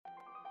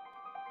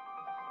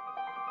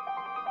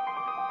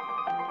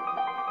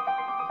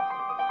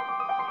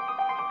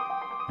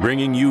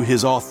bringing you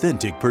his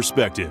authentic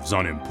perspectives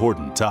on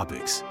important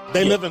topics.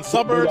 They live in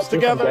suburbs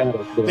together.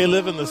 They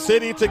live in the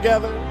city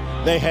together.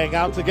 They hang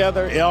out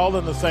together, all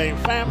in the same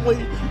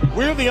family.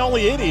 We're the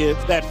only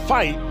idiots that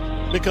fight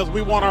because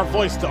we want our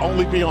voice to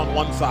only be on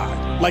one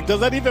side. Like, does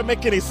that even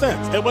make any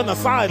sense? And when the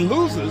side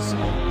loses,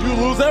 you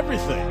lose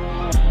everything.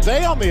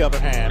 They, on the other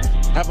hand,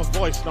 have a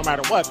voice no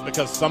matter what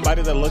because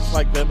somebody that looks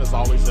like them is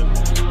always in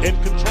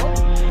control.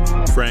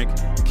 Frank,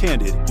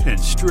 candid, and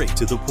straight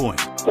to the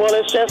point. Well,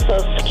 it's just a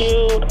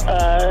skewed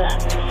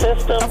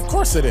system. Of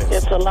course it is.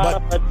 It's a lot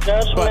of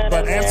adjustment.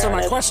 But answer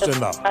my question,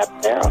 though.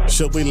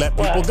 Should we let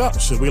people go?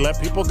 Should we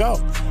let people go?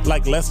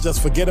 Like, let's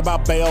just forget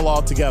about bail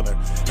altogether.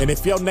 And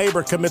if your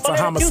neighbor commits a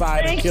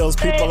homicide and kills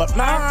people,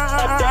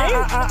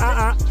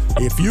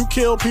 if you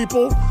kill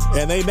people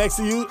and they next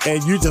to you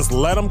and you just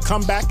let them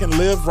come back and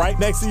live right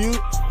next to you,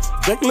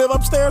 they can live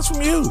upstairs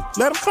from you.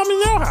 Let them come in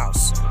your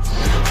house.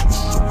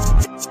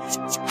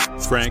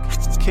 Frank,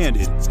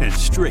 candid, and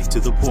straight to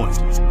the point.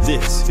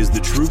 This is The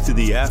Truth in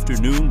the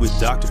Afternoon with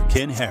Dr.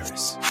 Ken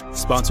Harris.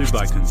 Sponsored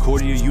by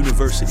Concordia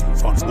University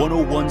on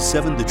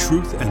 101.7 The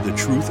Truth and The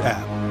Truth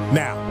app.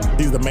 Now,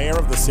 he's the mayor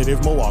of the city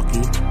of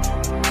Milwaukee.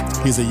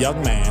 He's a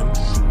young man.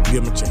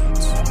 Give him a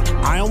chance.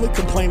 I only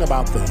complain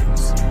about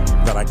things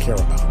that I care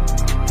about.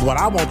 What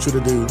I want you to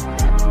do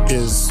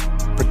is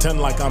pretend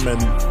like I'm in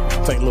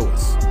St.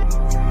 Louis.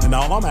 And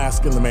all I'm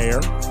asking the mayor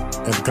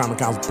and the Common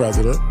Council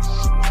president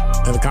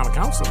and the Common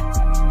Council,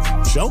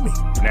 show me.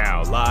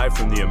 Now, live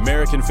from the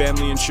American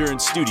Family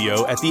Insurance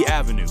Studio at the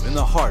Avenue in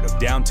the heart of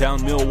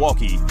downtown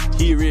Milwaukee,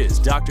 here is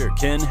Dr.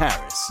 Ken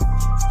Harris.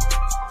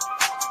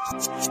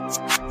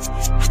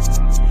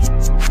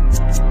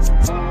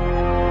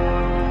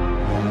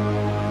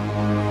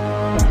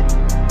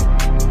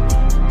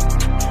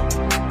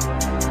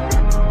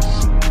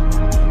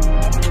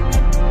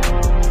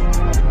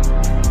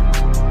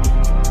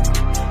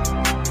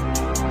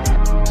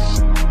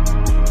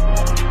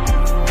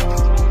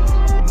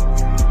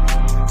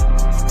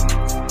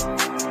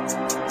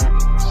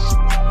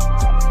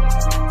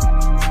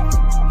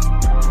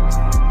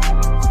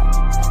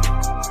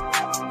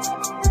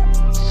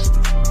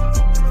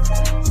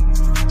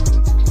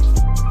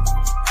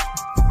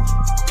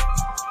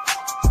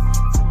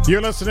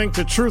 You're listening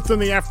to Truth in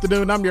the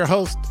Afternoon. I'm your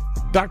host,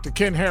 Dr.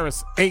 Ken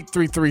Harris.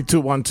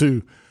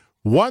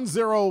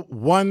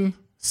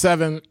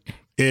 833-212-1017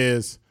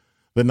 is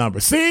the number.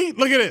 See,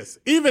 look at this.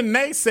 Even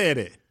Nate said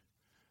it.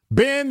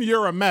 Ben,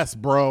 you're a mess,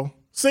 bro.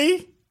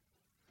 See?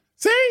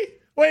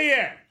 Where you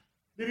at?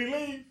 Did he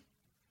leave?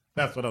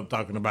 That's what I'm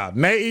talking about.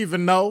 Nate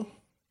even know.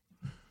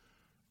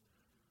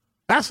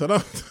 That's what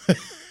I'm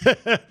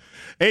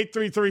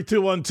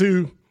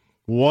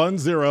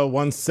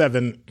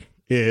 833-212-1017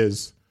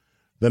 is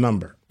the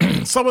number.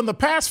 So in the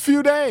past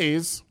few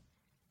days,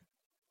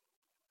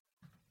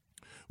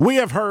 we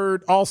have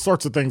heard all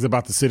sorts of things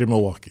about the city of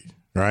Milwaukee,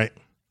 right?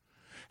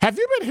 Have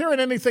you been hearing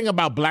anything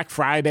about Black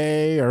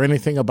Friday or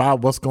anything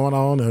about what's going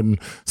on and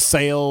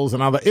sales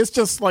and all that? It's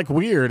just like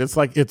weird. It's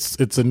like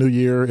it's a new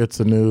year.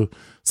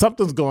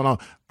 Something's going on.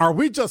 Are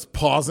we just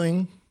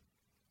pausing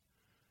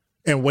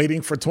and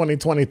waiting for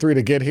 2023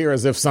 to get here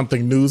as if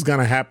something new is going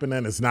to happen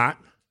and it's not?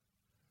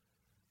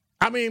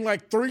 I mean,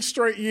 like 3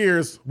 straight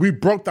years, we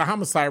broke the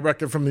homicide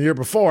record from the year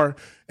before.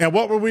 And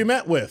what were we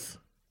met with?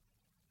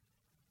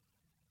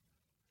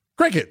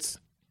 Crickets.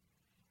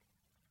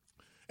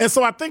 And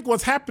so I think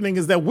what's happening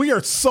is that we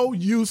are so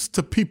used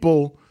to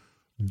people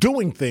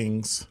doing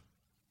things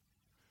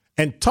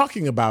and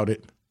talking about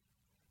it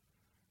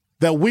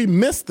that we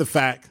miss the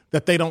fact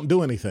that they don't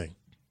do anything.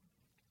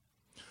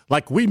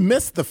 Like we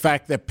miss the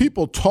fact that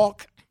people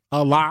talk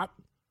a lot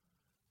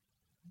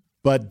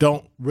but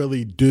don't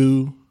really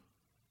do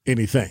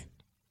anything.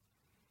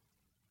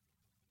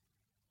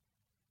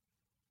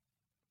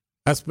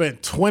 I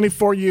spent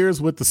 24 years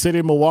with the city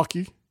of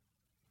Milwaukee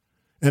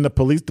in the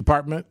police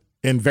department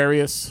in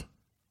various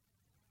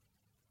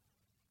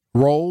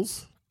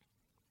roles,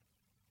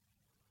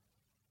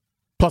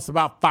 plus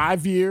about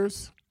 5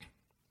 years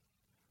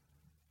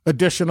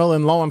additional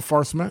in law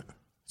enforcement.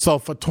 So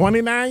for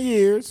 29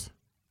 years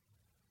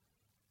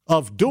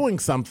of doing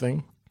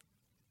something,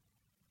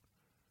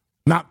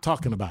 not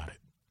talking about it.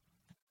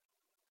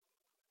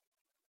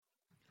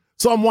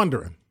 So I'm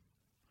wondering,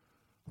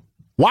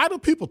 why do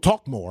people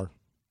talk more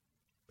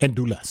and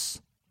do less?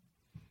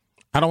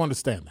 I don't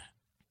understand that.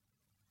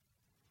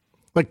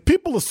 Like,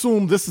 people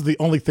assume this is the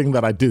only thing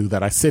that I do,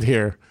 that I sit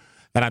here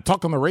and I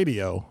talk on the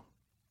radio,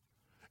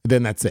 and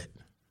then that's it.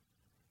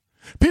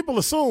 People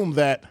assume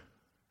that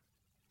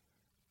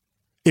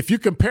if you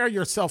compare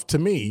yourself to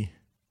me,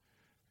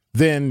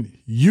 then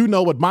you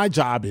know what my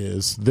job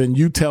is. Then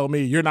you tell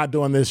me you're not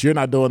doing this, you're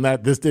not doing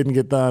that, this didn't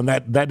get done,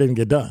 that didn't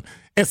get done.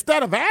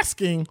 Instead of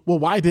asking, well,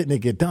 why didn't it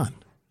get done?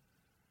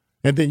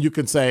 And then you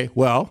can say,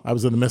 well, I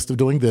was in the midst of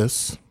doing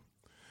this,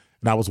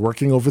 and I was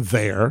working over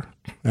there,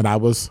 and I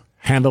was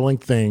handling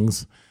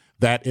things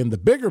that in the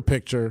bigger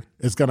picture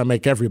is going to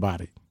make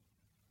everybody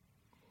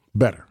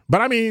better.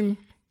 But I mean,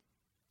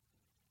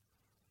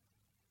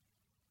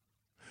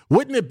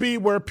 Wouldn't it be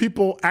where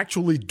people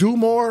actually do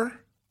more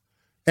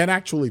and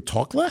actually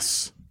talk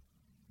less?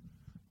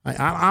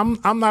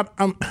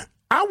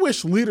 I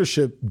wish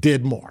leadership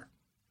did more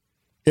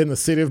in the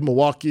city of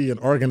Milwaukee and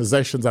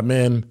organizations I'm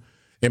in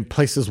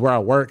places where I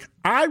work.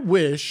 I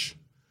wish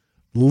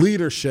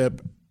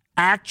leadership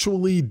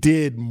actually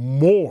did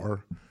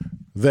more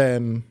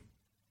than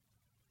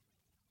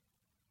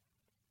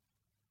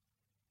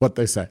what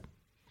they say.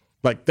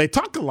 Like, they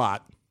talk a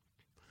lot,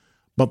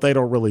 but they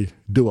don't really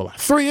do a lot.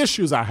 3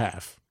 issues I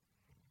have.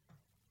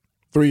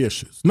 3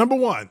 issues. Number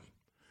 1,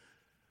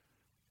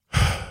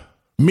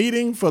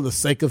 meeting for the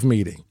sake of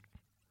meeting.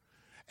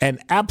 An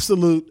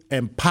absolute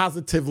and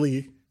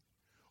positively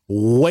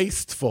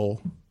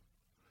wasteful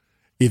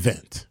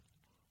event.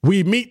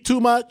 We meet too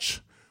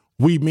much,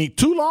 we meet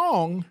too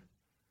long,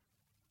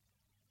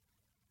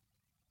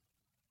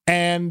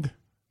 and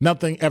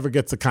nothing ever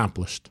gets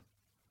accomplished.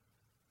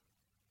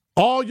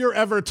 All you're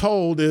ever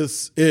told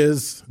is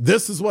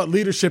this is what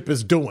leadership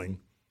is doing.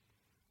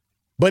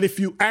 But if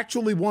you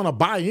actually want to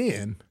buy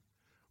in,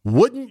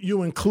 wouldn't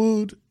you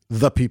include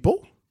the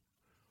people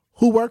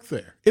who work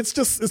there? It's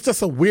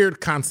just a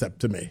weird concept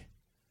to me.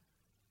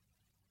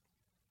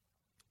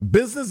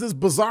 Business is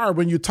bizarre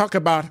when you talk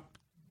about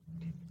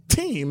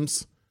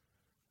teams,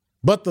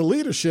 but the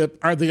leadership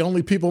are the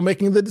only people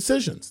making the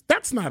decisions.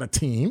 That's not a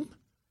team.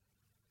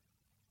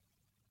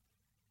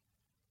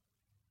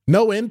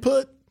 No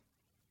input,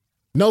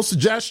 no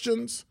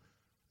suggestions.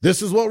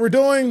 This is what we're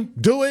doing.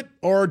 Do it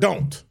or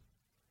don't.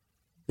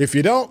 If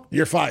you don't,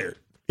 you're fired.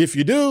 If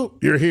you do,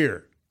 you're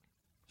here.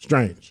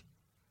 Strange.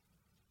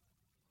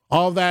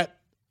 All that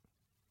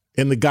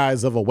in the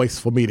guise of a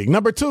wasteful meeting.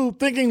 Number 2,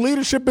 thinking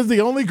leadership is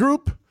the only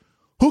group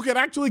who can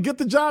actually get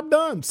the job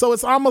done. So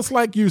it's almost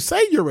like you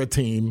say you're a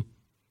team,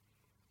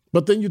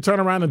 but then you turn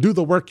around and do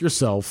the work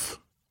yourself,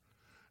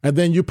 and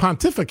then you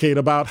pontificate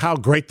about how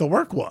great the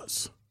work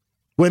was,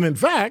 when in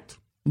fact,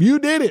 you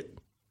did it.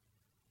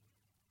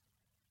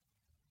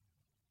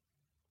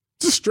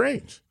 It's just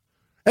strange.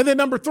 And then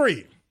number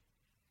 3,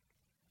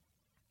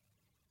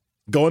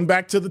 going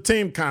back to the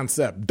team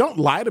concept, don't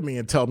lie to me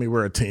and tell me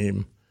we're a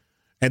team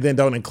and then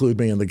don't include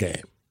me in the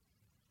game.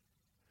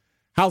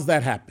 How's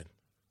that happen?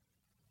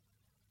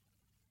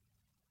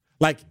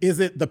 Like, is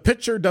it the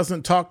pitcher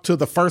doesn't talk to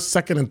the first,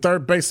 second, and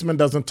third baseman,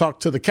 doesn't talk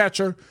to the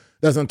catcher,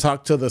 doesn't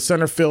talk to the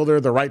center fielder,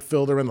 the right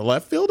fielder, and the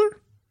left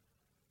fielder?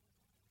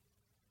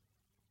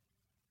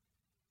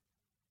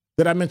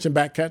 Did I mention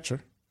back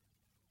catcher?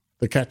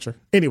 The catcher.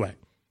 Anyway,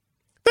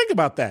 think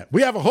about that.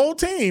 We have a whole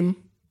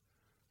team,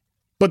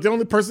 but the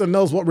only person that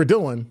knows what we're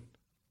doing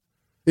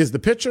is the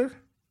pitcher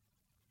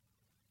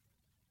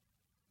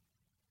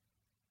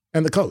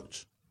and the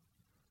coach.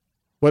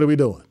 What are we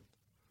doing?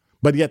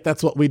 But yet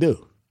that's what we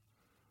do.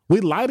 We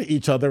lie to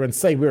each other and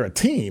say we're a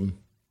team,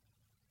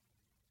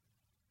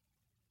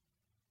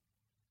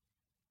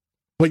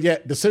 but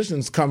yet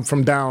decisions come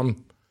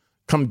down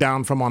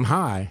from on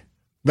high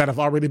that have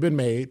already been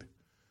made,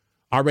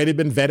 already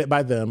been vetted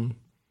by them.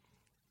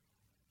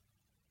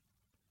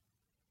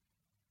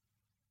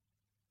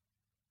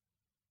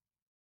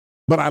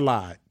 But I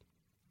lied.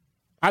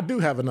 I do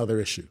have another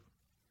issue.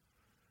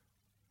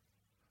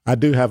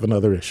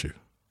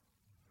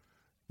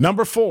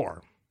 Number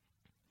 4,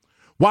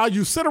 while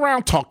you sit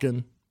around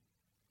talking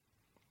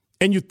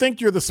and you think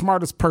you're the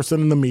smartest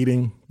person in the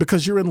meeting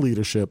because you're in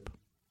leadership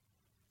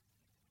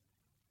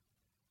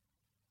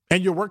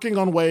and you're working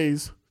on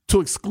ways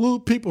to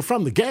exclude people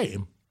from the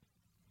game,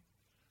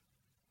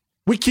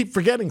 we keep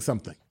forgetting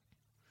something.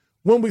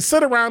 When we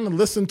sit around and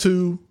listen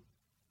to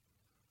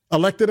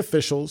elected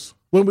officials,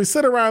 when we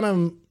sit around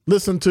and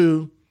listen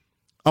to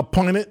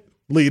appointed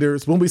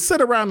leaders, when we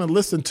sit around and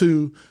listen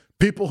to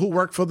people who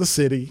work for the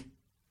city,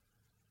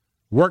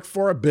 work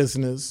for a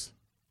business,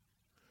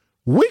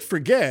 we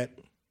forget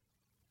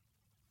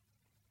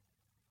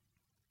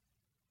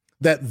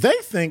that they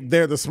think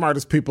they're the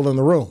smartest people in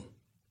the room.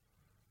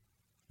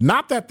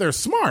 Not that they're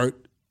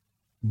smart,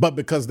 but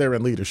because they're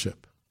in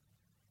leadership.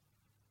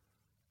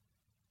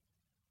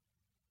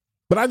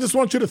 But I just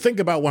want you to think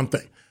about one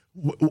thing.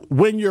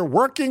 When you're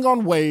working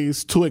on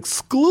ways to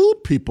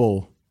exclude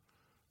people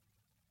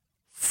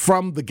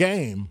from the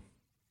game,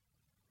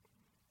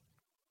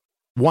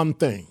 one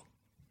thing.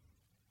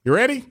 You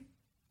ready?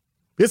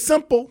 It's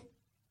simple.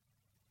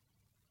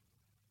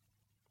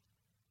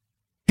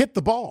 Hit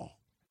the ball.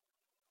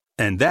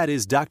 And that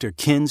is Dr.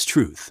 Ken's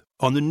Truth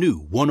on the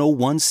new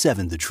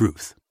 101.7 The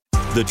Truth.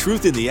 The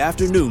Truth in the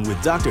Afternoon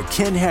with Dr.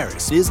 Ken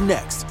Harris is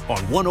next on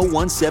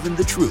 101.7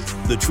 The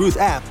Truth, The Truth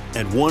app,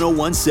 and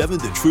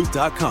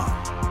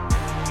 1017thetruth.com.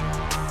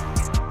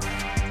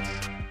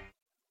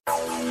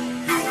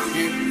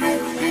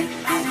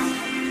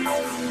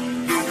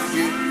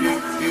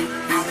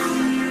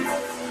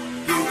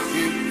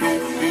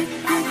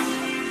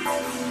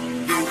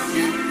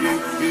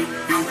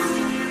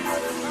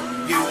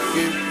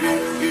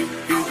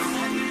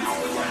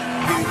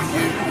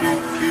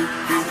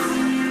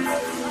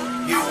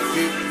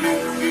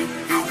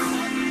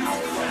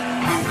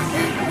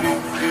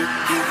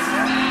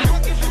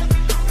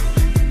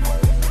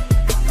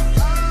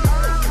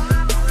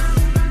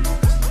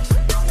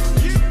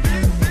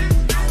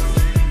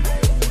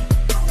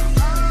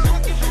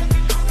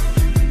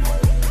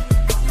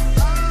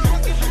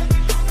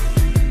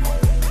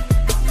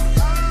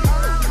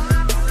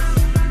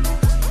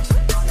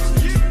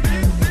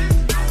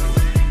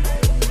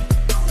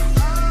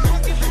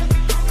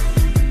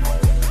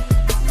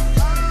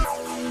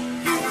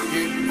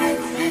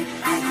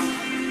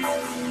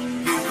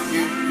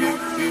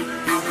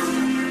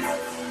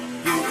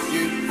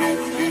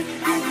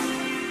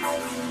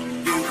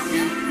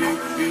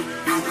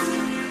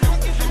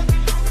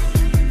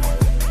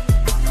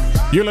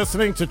 You're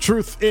listening to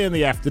Truth in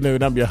the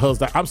Afternoon. I'm your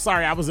host. I'm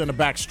sorry, I was in the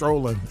back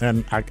strolling,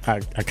 and I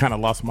kind of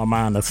lost my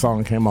mind. That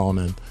song came on,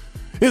 and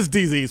it's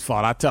DZ's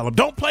fault. I tell him,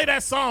 don't play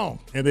that song.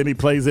 And then he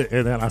plays it,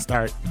 and then I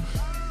start,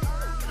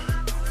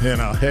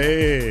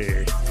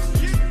 hey.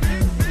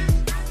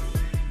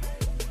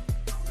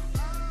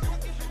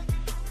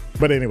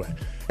 But anyway,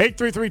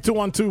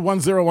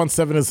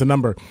 833-212-1017 is the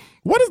number.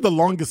 What is the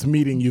longest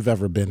meeting you've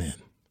ever been in?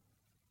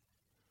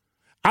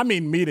 I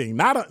mean meeting,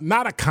 not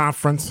a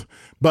conference,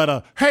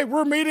 but hey,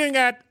 we're meeting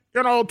at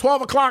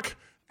 12 o'clock,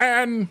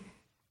 and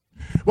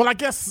well, I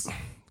guess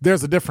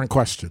there's a different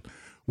question.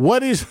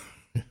 What is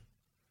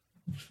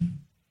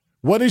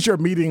your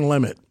meeting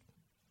limit?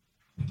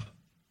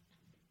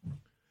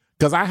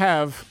 Because I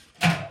have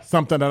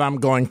something that I'm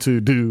going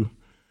to do,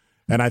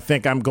 and I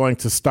think I'm going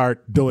to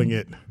start doing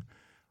it.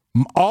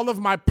 All of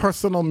my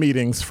personal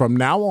meetings from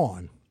now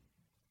on,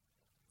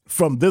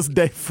 from this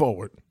day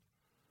forward,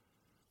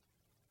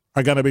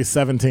 are going to be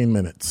 17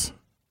 minutes.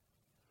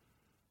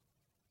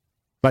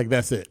 Like,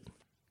 that's it.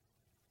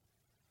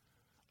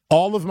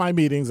 All of my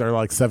meetings are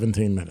like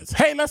 17 minutes.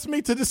 Hey, let's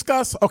meet to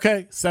discuss.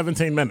 Okay,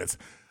 17 minutes.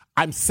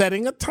 I'm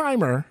setting a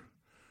timer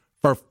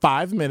for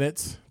 5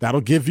 minutes.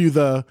 That'll give you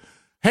the,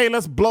 hey,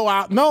 let's blow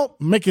out. No,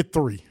 make it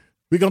 3.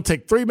 We're going to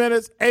take 3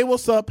 minutes. Hey,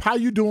 what's up? How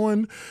you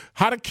doing?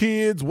 How the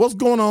kids? What's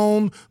going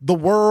on? The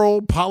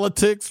world,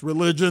 politics,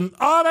 religion,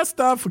 all that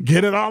stuff.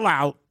 Get it all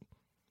out.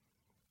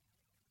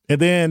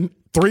 And then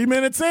 3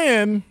 minutes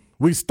in,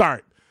 we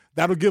start.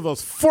 That'll give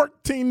us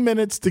 14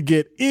 minutes to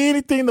get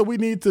anything that we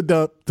need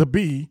to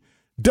be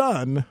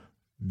done.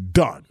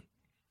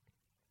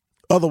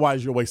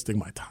 Otherwise, you're wasting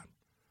my time.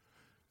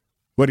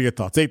 What are your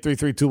thoughts?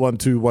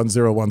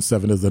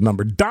 833-212-1017 is the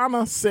number.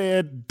 Donna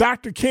said,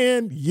 Dr.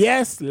 Ken,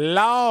 yes,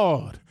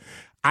 Lord.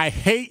 I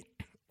hate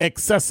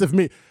excessive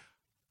meet.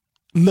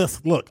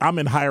 Listen, look, I'm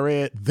in higher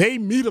ed. They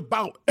meet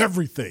about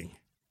everything.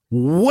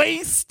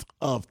 Waste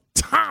of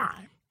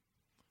time.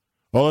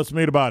 Well, let's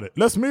meet about it.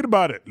 Let's meet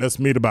about it. Let's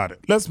meet about it.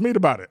 Let's meet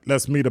about it.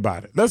 Let's meet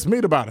about it. Let's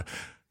meet about it.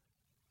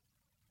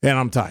 And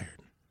I'm tired.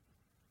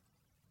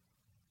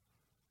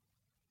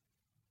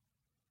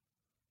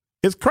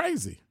 It's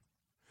crazy.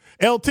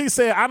 LT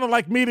said, I don't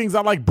like meetings.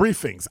 I like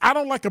briefings. I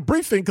don't like a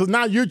briefing because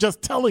now you're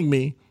just telling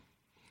me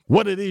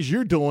what it is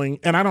you're doing,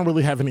 and I don't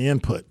really have any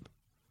input.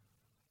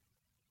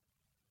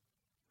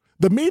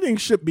 The meeting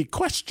should be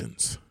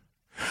questions.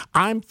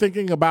 I'm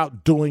thinking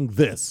about doing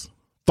this.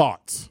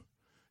 Thoughts.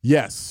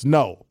 Yes,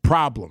 no,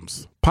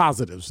 problems,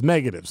 positives,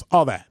 negatives,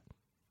 all that.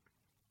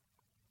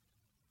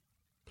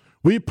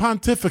 We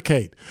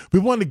pontificate. We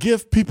want to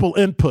give people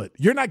input.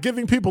 You're not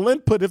giving people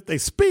input if they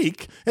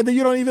speak, and then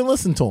you don't even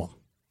listen to them.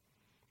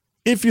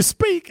 If you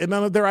speak and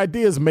none of their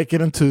ideas make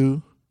it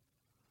into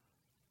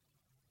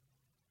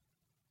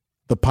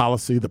the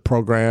policy, the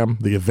program,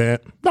 the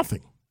event,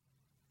 nothing.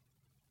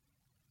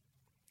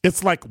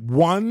 It's like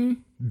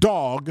one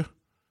dog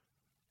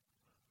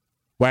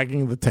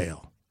wagging the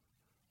tail.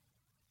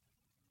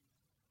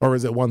 Or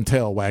is it one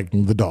tail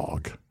wagging the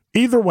dog?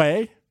 Either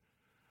way,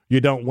 you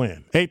don't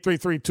win.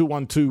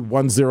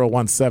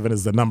 833-212-1017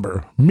 is the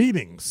number.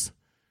 Meetings.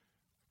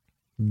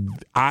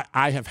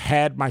 I have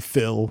had my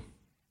fill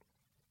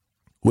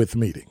with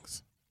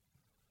meetings.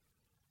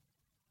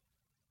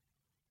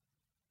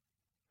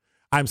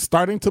 I'm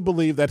starting to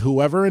believe that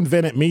whoever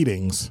invented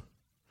meetings,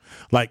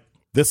 like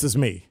this is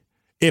me.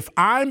 If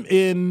I'm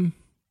in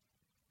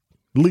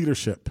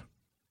leadership,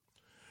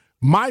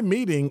 my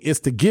meeting is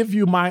to give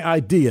you my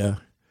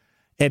idea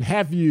and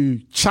have you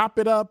chop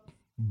it up,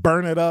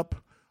 burn it up,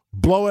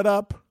 blow it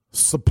up,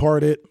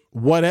 support it,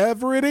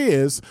 whatever it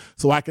is,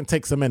 so I can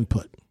take some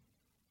input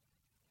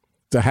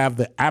to have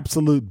the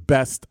absolute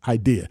best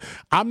idea.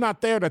 I'm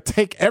not there to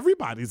take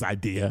everybody's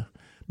idea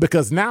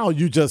because now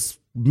you just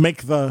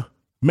make the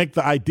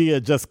idea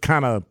just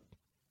kind of,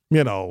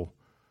 I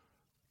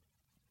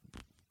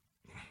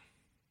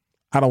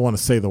don't want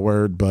to say the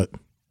word, but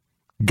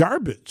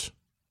garbage.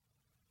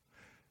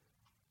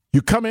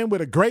 You come in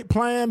with a great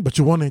plan, but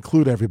you want to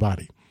include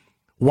everybody.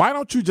 Why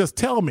don't you just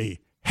tell me,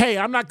 hey,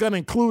 I'm not going to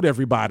include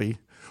everybody.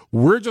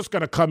 We're just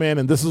going to come in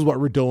and this is what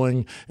we're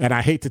doing. And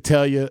I hate to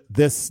tell you,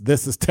 this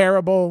is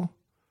terrible.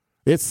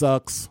 It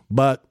sucks,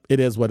 but it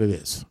is what it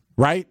is,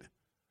 right?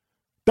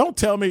 Don't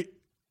tell me,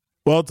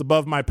 well, it's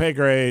above my pay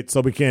grade,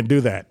 so we can't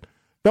do that.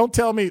 Don't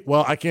tell me,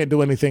 well, I can't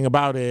do anything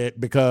about it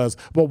because,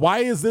 well, why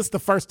is this the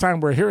first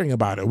time we're hearing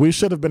about it? We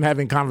should have been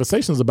having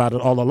conversations about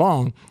it all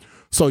along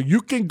so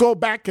you can go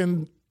back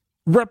and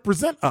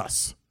represent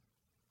us.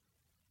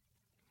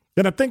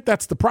 And I think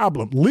that's the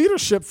problem.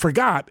 Leadership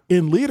forgot.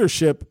 In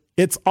leadership,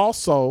 it's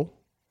also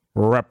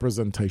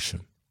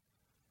representation.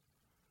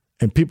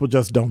 And people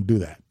just don't do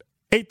that.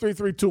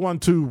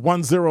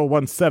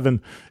 833-212-1017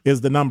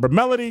 is the number.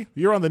 Melody,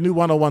 you're on the new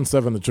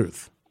 1017 The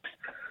Truth.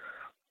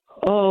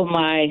 Oh,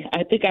 my.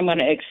 I think I'm going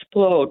to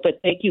explode,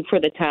 but thank you for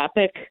the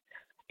topic.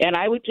 And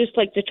I would just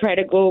like to try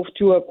to go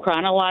through a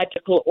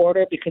chronological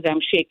order because I'm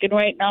shaken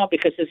right now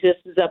because this has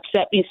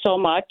upset me so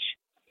much.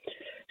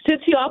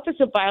 Since the Office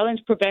of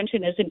Violence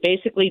Prevention isn't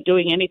basically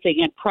doing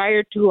anything, and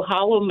prior to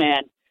Hollow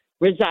Man,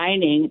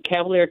 resigning,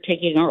 Cavalier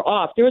taking her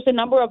off, there was a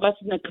number of us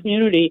in the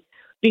community,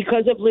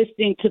 because of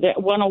listening to the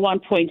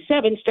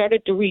 101.7,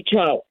 started to reach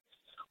out.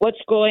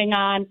 What's going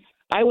on?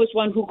 I was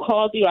one who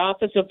called the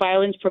Office of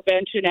Violence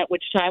Prevention, at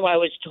which time I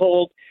was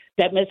told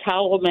that Ms.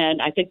 Howellman,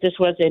 I think this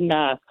was in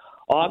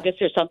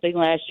August or something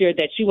last year,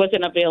 that she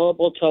wasn't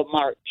available till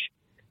March.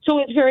 So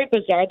it's very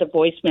bizarre, the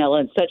voicemail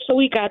and such. So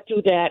we got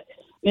through that.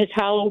 Ms.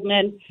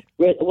 Howellman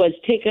was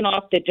taken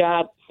off the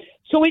job.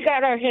 So we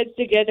got our heads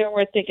together and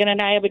we're thinking,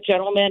 and I have a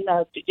gentleman,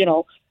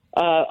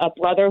 a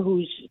brother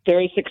who's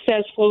very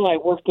successful. I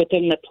worked with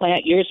him in the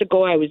plant years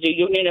ago. I was a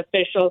union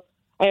official.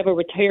 I have a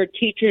retired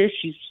teacher.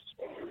 She's,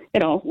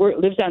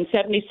 lives on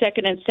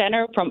 72nd and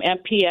Center from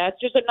MPS.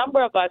 There's a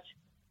number of us.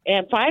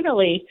 And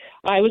finally,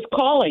 I was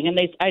calling, and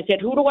I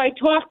said, who do I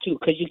talk to?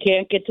 Because you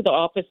can't get to the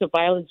Office of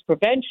Violence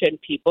Prevention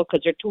people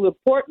because they're too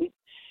important.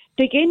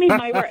 They gave me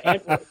Myra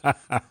Edwards.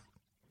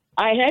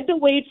 I had to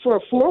wait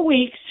for 4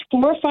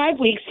 or 5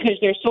 weeks, because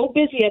they're so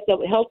busy at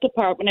the health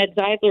department at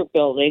Zeidler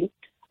Building.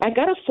 I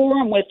got a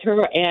forum with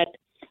her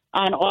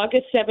on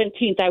August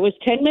 17th. I was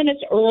 10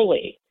 minutes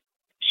early.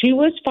 She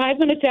was 5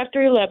 minutes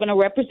after 11. A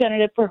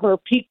representative for her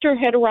peeked her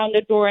head around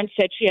the door and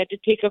said she had to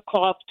take a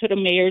call to the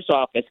mayor's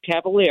office,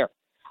 Cavalier.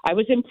 I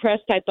was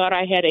impressed. I thought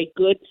I had a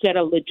good set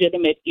of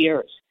legitimate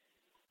ears.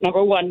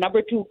 Number one.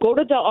 Number two, go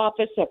to the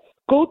office,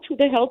 go to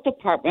the health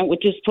department,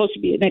 which is supposed to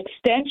be an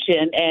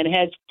extension and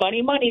has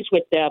funny monies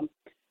with them.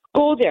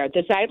 Go there.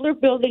 The Zeidler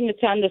Building,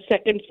 it's on the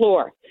second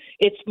floor.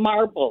 It's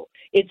marble.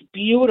 It's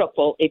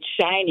beautiful. It's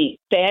shiny.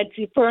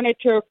 Fancy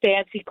furniture,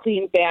 fancy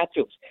clean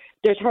bathrooms.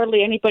 There's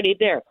hardly anybody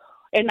there.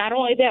 And not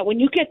only that, when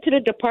you get to the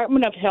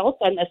Department of Health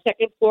on the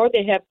second floor,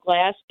 they have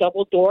glass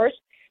double doors.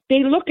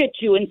 They look at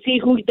you and see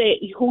who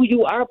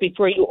you are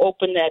before you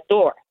open that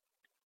door.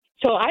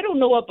 So I don't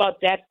know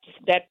about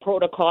that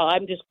protocol.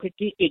 I'm just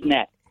critiquing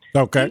that.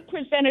 Okay.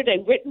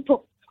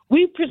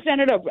 We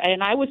presented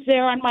and I was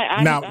there on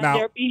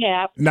their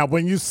behalf. Now,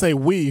 when you say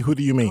we, who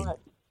do you mean?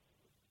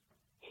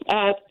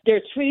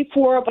 There's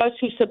 3-4 of us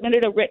who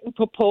submitted a written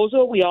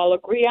proposal. We all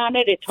agree on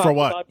it. It talks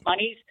about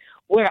monies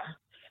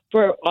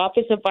for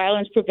Office of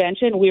Violence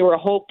Prevention. We were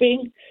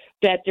hoping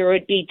that there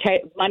would be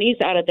monies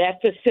out of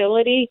that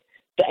facility,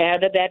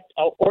 out of that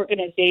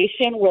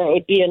organization, where it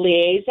would be a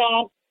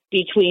liaison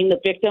between the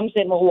victims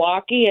in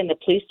Milwaukee and the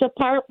police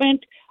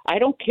department. I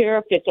don't care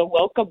if it's a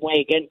welcome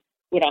wagon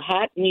with a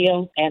hot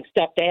meal and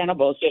stuffed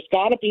animals. There's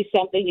got to be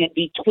something in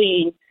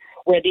between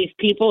where these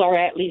people are,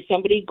 at least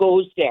somebody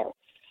goes there.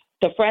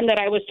 The friend that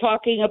I was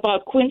talking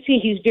about, Quincy,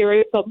 he's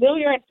very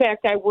familiar. In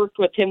fact, I worked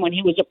with him when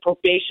he was a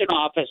probation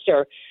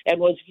officer and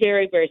was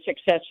very, very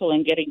successful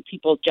in getting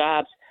people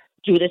jobs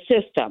through the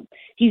system.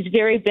 He's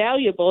very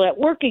valuable at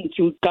working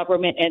through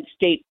government and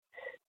state,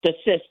 the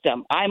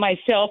system. I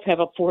myself have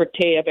a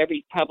forte of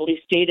every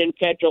probably state and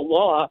federal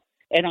law,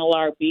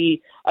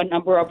 NLRB, a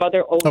number of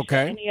other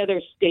OSHA, any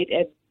other state.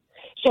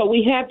 So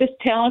we have this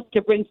talent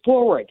to bring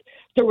forward.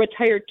 The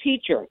retired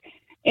teacher.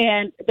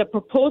 And the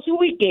proposal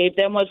we gave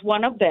them was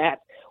one of that.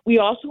 We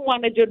also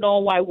wanted to know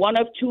why one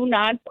of 2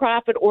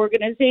 nonprofit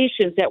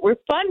organizations that we're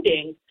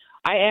funding,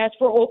 I asked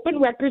for open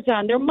records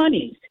on their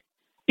monies.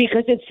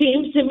 Because it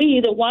seems to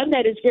me the one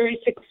that is very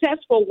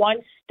successful, one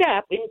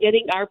step in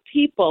getting our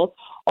people,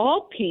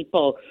 all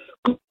people,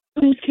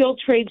 skilled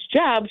trades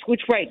jobs,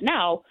 which right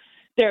now,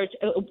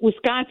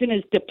 Wisconsin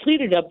is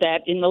depleted of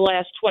that in the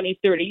last 20,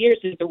 30 years,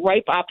 is the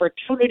ripe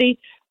opportunity.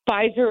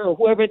 Pfizer or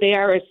whoever they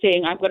are is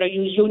saying, I'm going to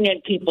use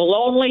union people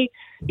only.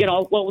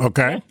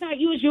 Let's not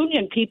use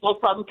union people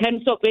from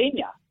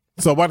Pennsylvania.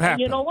 So what happened?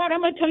 And you know what?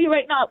 I'm going to tell you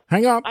right now.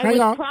 Hang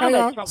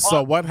on.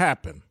 So what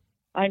happened?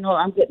 I know,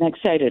 I'm getting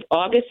excited.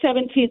 August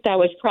 17th, I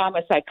was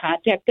promised. I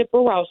contacted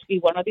Borowski,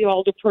 one of the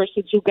older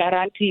persons who got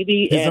on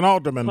TV. He's an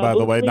alderman, by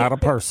the way, not a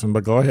person,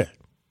 but go ahead.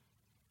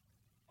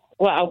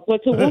 Well,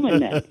 what's a woman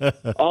then?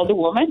 Older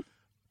woman?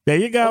 There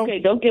you go. Okay,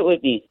 don't get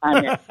with me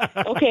on here.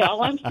 Okay,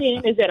 all I'm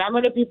saying is that I'm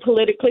going to be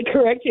politically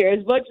correct here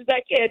as much as I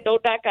can.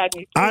 Don't knock on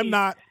me, please, I'm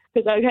not.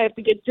 Because I have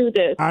to get through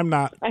this. I'm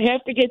not. I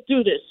have to get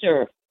through this,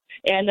 sir.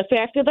 And the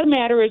fact of the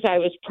matter is I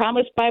was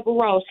promised by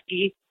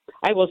Borowski,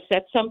 I will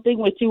set something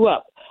with you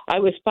up. I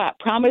was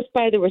promised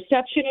by the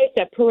receptionist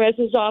at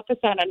Perez's office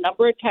on a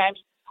number of times,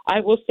 I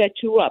will set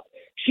you up.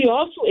 She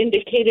also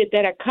indicated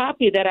that a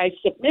copy that I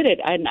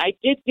submitted, and I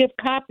did give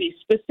copies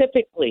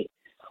specifically.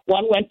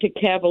 One went to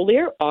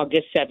Cavalier,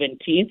 August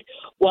 17th.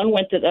 One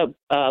went to the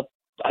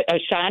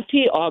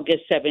Ashanti,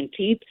 August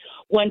 17th.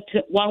 One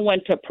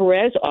went to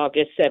Perez,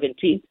 August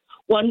 17th.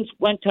 One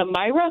went to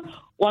Myra.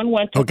 One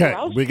went to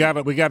Borowski. we got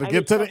to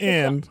get to the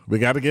end. We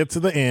got to get to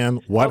the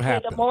end. What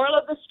happened? The moral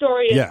of the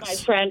story is, my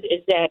friend,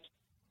 is that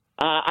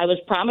I was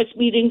promised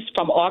meetings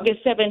from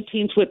August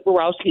 17th with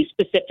Borowski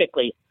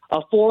specifically,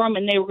 a forum,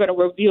 and they were going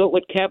to review it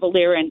with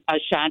Cavalier and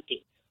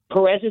Ashanti.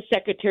 Perez's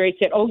secretary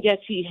said, oh, yes,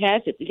 he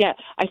has it. Yeah.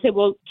 I said,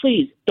 well,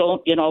 please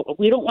don't,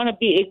 we don't want to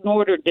be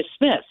ignored or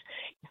dismissed.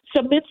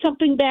 Submit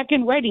something back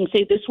in writing.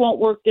 Say, this won't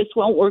work, this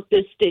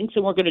stinks,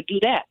 and we're going to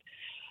do that.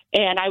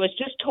 And I was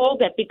just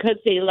told that because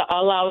they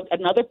allowed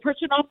another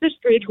person off the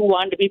street who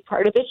wanted to be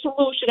part of the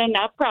solution and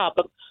not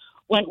problem,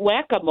 went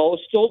whack-a-mole,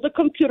 stole the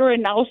computer,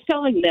 and now is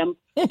selling them.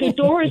 The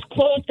door is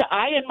closed to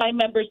I and my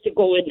members to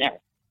go in there.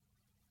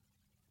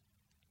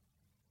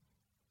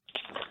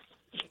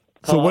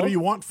 So what do you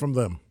want from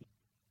them?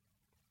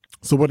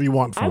 So what do you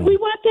want from them? We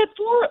want that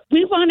for.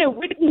 We want a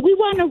written. We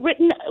want a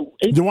written.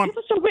 Give us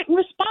a written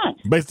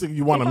response. Basically,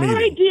 you want a meeting.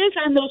 Our ideas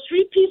on those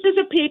 3 pieces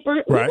of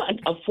paper. Right.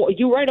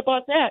 You're right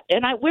about that,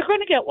 and we're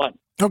going to get one.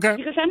 Okay.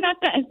 Because I'm not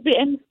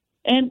going.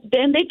 And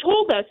then they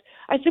told us.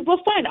 I said,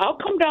 well, fine. I'll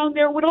come down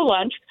there with a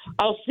lunch.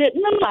 I'll sit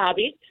in the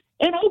lobby,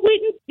 and I'll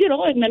wait.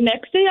 And the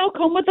next day I'll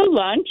come with a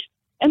lunch.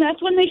 And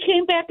that's when they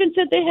came back and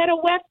said they had a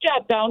whack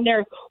job down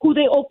there who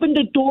they opened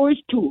the doors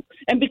to.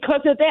 And because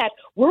of that,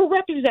 we're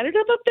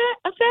representative of that?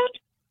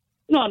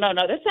 No,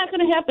 that's not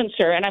going to happen,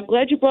 sir. And I'm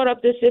glad you brought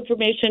up this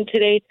information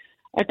today.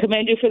 I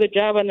commend you for the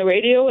job on the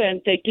radio,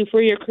 and thank you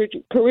for your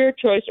career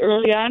choice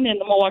early on in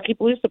the Milwaukee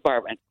Police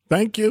Department.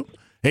 Thank you.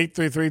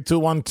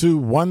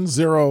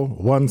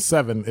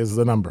 833-212-1017 is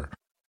the number.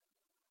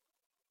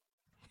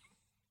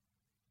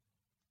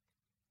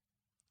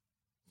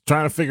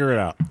 Trying to figure it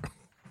out.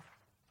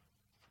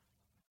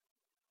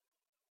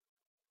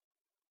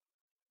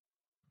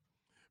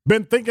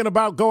 Been thinking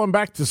about going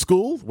back to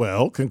school?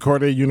 Well,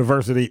 Concordia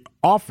University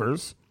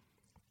offers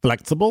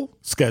flexible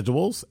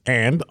schedules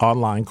and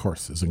online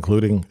courses,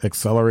 including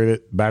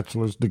accelerated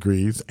bachelor's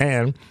degrees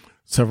and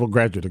several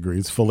graduate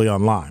degrees fully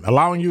online,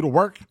 allowing you to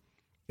work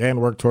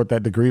toward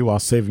that degree while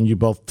saving you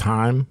both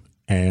time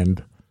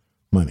and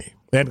money.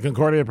 And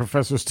Concordia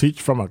professors teach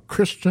from a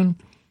Christian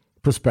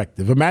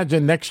perspective.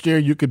 Imagine next year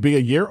you could be a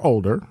year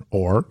older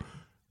or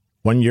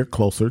 1 year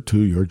closer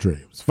to your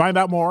dreams. Find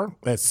out more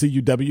at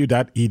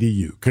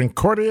cuw.edu.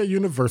 Concordia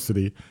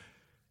University.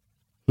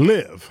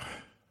 Live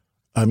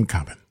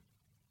uncommon.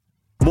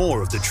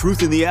 More of The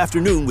Truth in the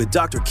Afternoon with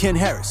Dr. Ken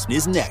Harris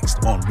is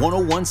next on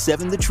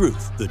 1017 The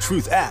Truth, The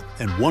Truth app,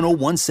 and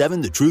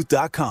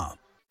 1017thetruth.com.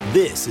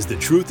 This is The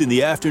Truth in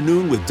the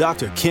Afternoon with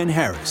Dr. Ken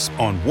Harris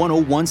on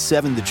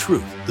 1017 The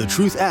Truth, The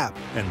Truth app,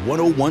 and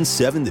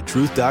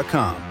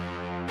 1017thetruth.com.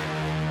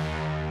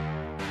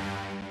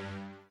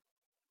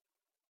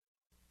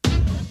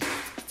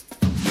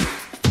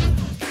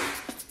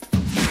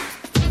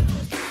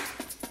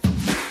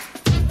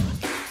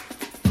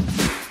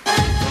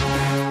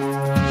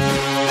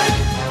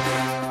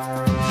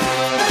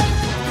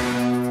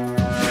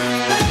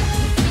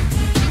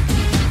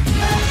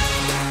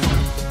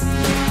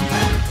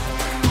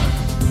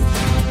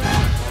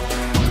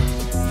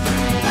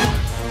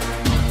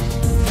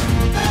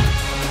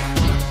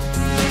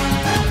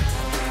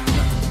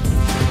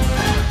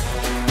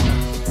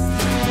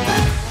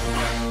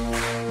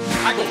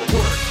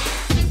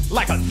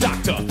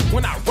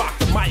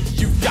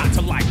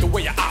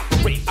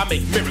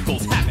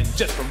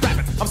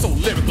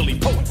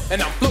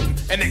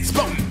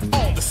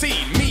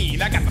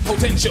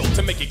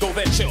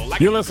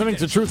 You're listening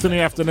to Truth in the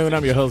Afternoon.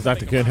 I'm your host,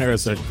 Dr. Ken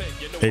Harris. At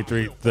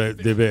 83.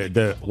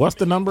 What's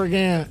the number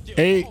again?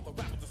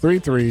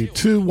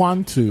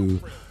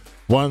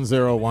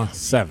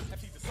 833-212-1017.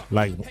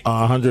 Like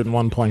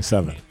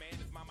 101.7.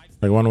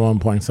 Like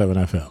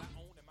 101.7 FM.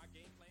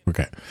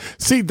 Okay.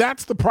 See,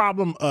 that's the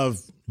problem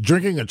of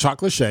drinking a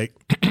chocolate shake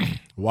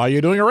while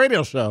you're doing a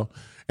radio show,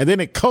 and then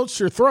it coats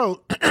your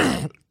throat,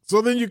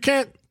 so then you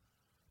can't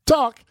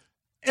talk,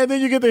 and then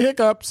you get the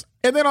hiccups,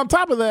 and then on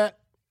top of that,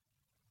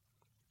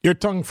 your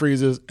tongue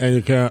freezes and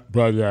you can't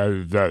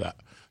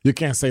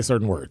say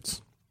certain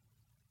words.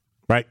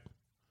 Right?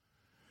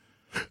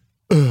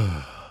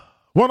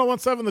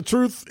 1017 The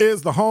Truth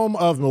is the home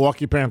of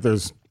Milwaukee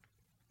Panthers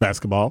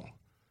basketball.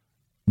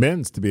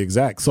 Men's, to be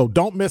exact. So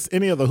don't miss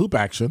any of the hoop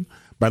action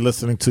by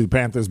listening to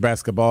Panthers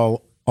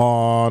basketball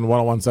on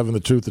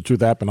 1017 The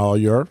Truth app, and all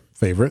your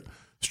favorite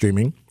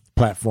streaming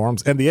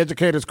platforms. And the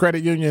Educators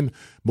Credit Union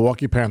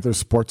Milwaukee Panthers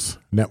Sports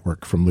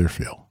Network from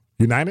Learfield.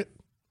 United,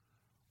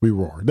 we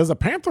roar. Does a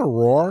panther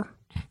roar?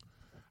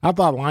 I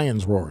thought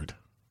lions roared.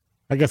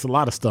 I guess a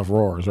lot of stuff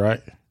roars,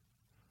 right?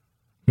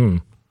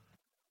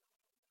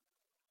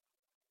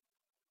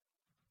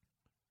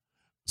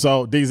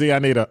 So, DZ,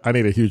 I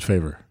need a huge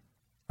favor.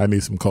 I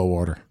need some cold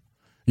water.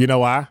 You know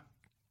why?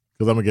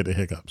 Because I'm going to get the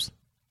hiccups.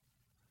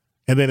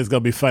 And then it's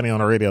going to be funny on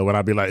the radio when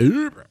I be like,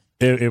 in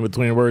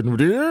between words,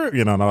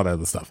 and all that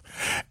other stuff.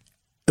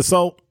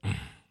 So,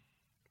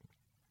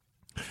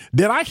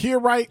 did I hear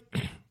right?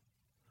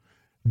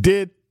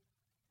 Did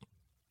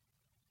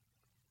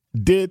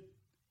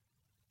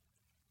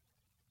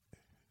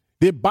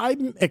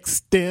Biden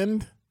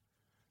extend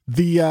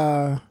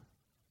the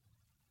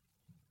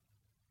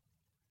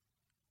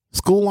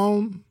school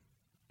loan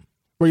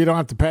where you don't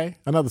have to pay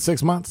another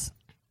 6 months?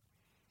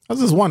 I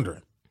was just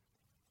wondering.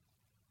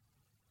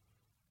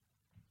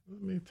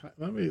 Let me check.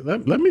 Let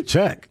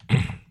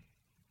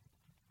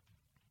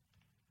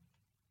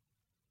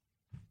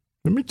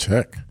me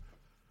check.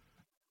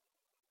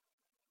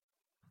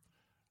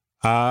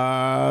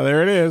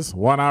 There it is.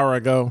 1 hour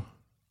ago.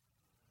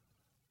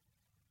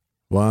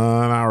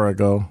 1 hour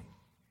ago.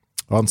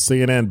 On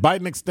CNN,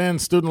 Biden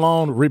extends student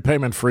loan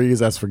repayment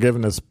freeze as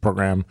forgiveness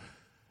program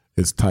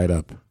is tied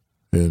up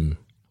in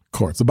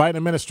courts. The Biden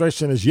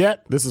administration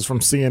this is from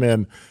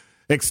CNN,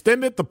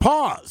 extended the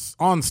pause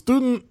on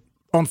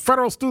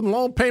federal student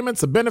loan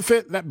payments, a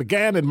benefit that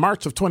began in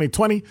March of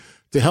 2020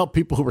 to help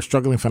people who were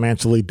struggling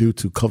financially due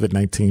to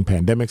COVID-19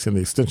 pandemics. And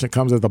the extension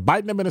comes as the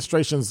Biden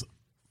administration's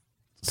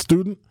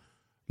student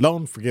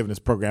loan forgiveness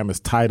program is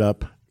tied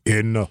up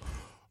in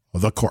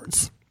the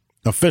courts.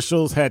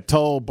 Officials had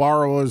told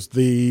borrowers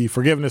the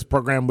forgiveness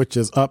program, which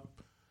is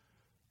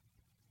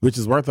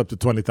worth up to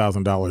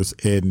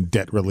 $20,000 in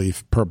debt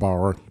relief per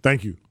borrower.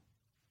 Thank you.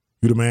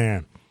 You the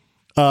man.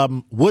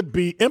 Would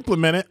be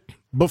implemented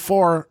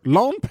before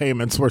loan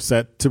payments were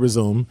set to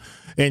resume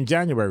in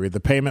January. The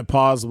payment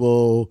pause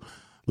will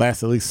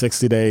last at least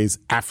 60 days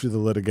after the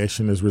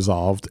litigation is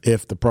resolved.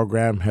 If the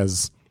program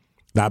has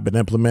not been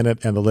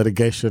implemented and the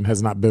litigation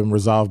has not been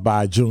resolved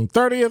by June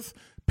 30th,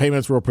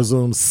 payments will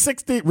resume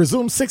 60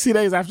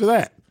 days after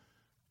that.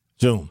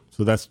 June.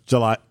 So that's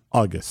July,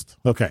 August.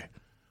 Okay.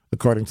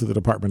 According to the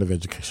Department of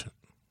Education.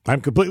 I'm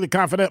completely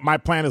confident my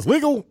plan is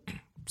legal,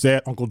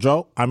 said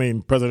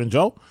President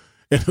Joe,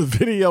 in a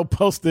video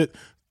posted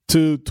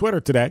to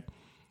Twitter today,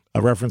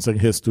 referencing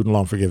his student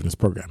loan forgiveness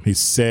program. He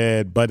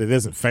said, but it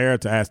isn't fair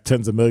to ask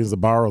tens of millions of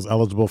borrowers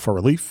eligible for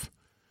relief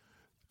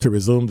to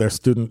resume their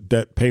student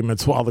debt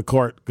payments while the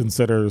court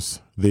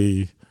considers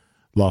the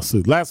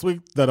lawsuit. Last week,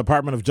 the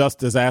Department of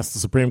Justice asked the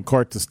Supreme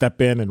Court to step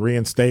in and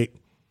reinstate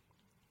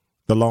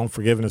the loan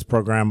forgiveness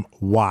program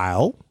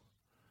while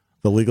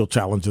the legal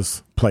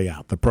challenges play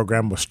out. The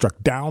program was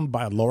struck down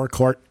by a lower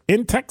court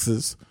in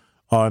Texas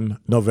on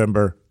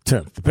November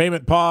 10th. The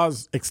payment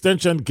pause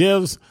extension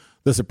gives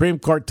the Supreme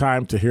Court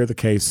time to hear the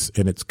case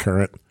in its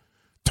current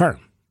term,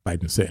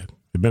 Biden said.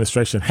 The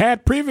administration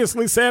had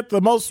previously said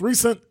the most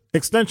recent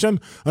extension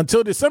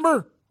until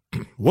December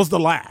was the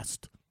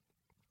last.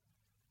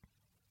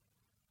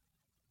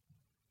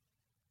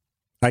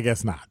 I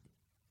guess not.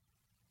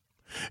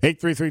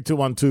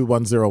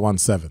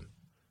 833-212-1017.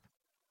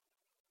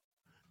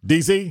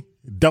 DZ,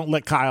 don't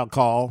let Kyle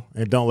call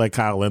and don't let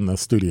Kyle in the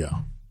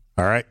studio.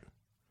 All right?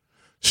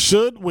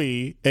 Should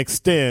we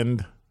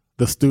extend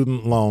the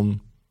student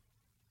loan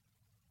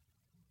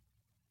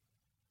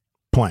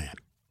plan?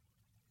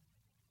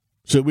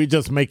 Should we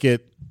just make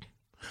it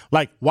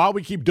like while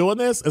we keep doing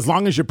this, as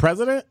long as you're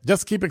president,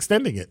 just keep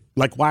extending it?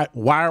 Like why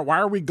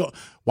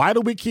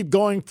do we keep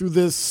going through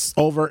this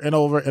over and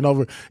over and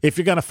over? If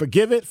you're gonna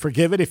forgive it.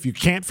 If you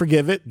can't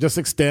forgive it, just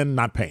extend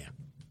not paying.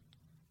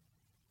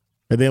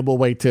 And then we'll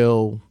wait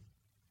till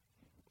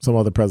some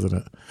other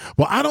president.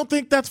 Well, I don't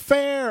think that's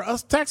fair.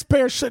 Us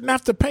taxpayers shouldn't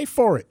have to pay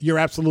for it. You're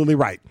absolutely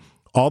right.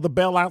 All the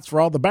bailouts for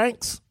all the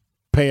banks,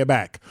 pay it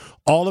back.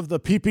 All of the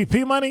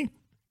PPP money,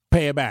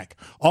 pay it back.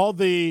 All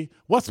the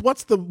what's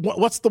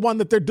the one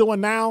that they're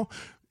doing now?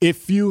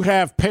 If you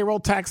have payroll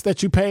tax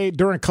that you paid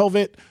during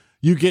COVID,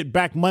 you get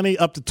back money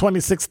up to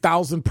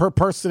 $26,000 per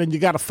person, and you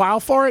got to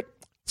file for it.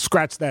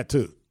 Scratch that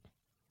too.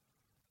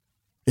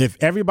 If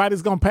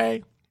everybody's gonna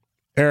pay,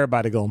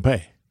 everybody gonna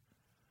pay.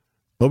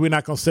 But we're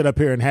not gonna sit up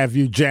here and have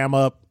you jam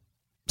up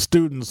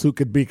students who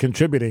could be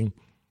contributing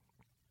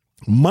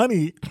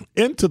money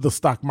into the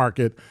stock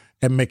market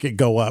and make it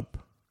go up.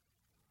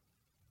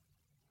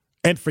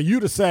 And for you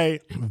to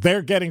say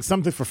they're getting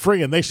something for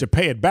free and they should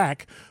pay it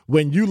back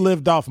when you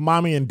lived off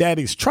mommy and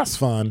daddy's trust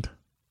fund.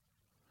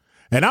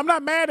 And I'm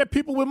not mad at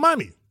people with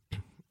money.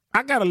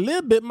 I got a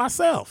little bit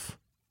myself.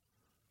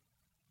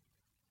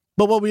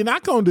 But what we're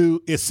not going to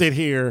do is sit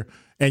here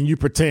and you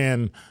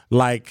pretend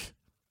like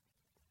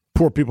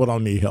poor people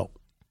don't need help.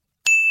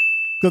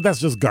 Because that's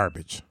just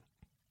garbage.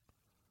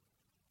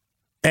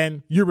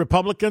 And you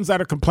Republicans that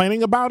are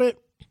complaining about it,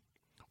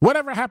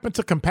 whatever happened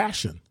to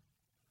compassion?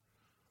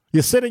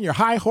 You sit in your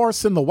high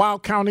horse in the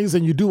wild counties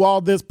and you do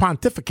all this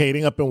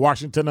pontificating up in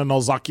Washington and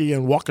Ozaukee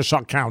and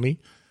Waukesha County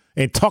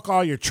and talk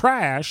all your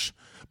trash.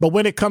 But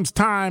when it comes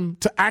time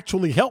to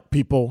actually help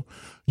people,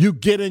 you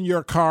get in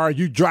your car,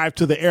 you drive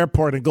to the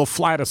airport and go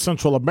fly to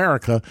Central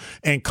America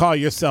and call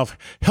yourself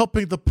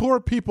helping the poor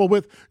people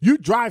with, you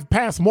drive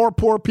past more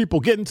poor people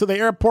getting to the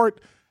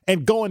airport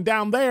and going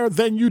down there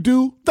than you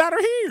do that are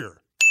here.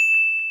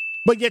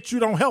 But yet you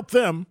don't help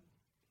them.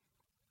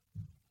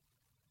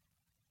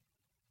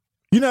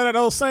 You know that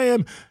old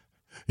saying,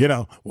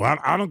 well,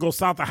 I don't go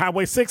south of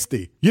Highway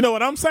 60. You know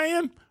what I'm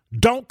saying?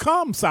 Don't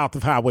come south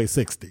of Highway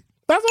 60.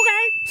 That's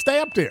okay. Stay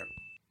up there.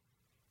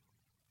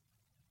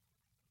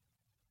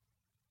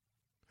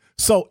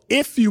 So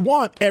if you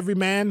want every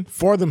man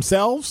for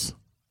themselves,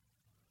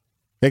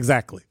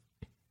 exactly.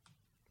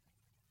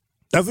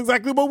 That's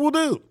exactly what we'll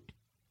do.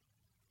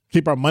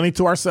 Keep our money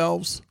to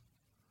ourselves,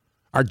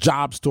 our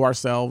jobs to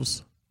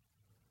ourselves.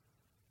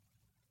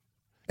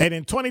 And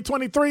in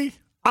 2023,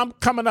 I'm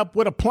coming up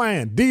with a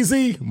plan.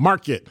 DZ,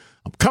 mark it.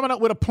 I'm coming up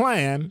with a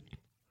plan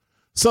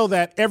so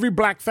that every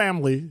black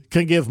family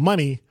can give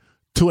money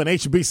to an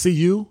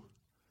HBCU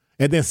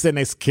and then send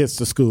their kids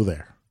to school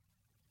there.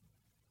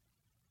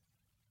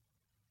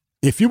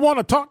 If you want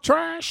to talk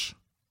trash,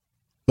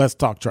 let's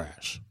talk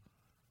trash.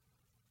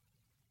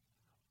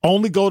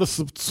 Only go to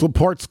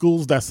support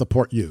schools that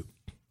support you.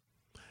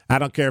 I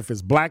don't care if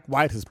it's black,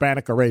 white,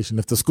 Hispanic, or Asian.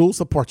 If the school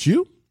supports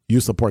you, you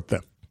support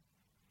them.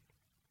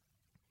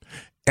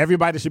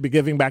 Everybody should be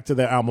giving back to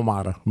their alma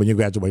mater when you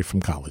graduate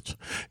from college.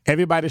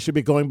 Everybody should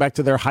be going back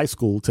to their high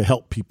school to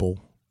help people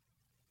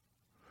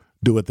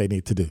do what they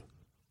need to do.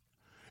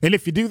 And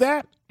if you do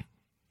that,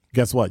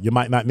 guess what? You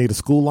might not need a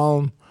school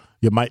loan.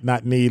 You might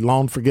not need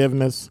loan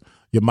forgiveness.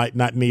 You might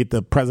not need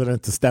the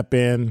president to step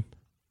in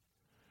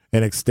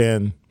and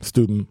extend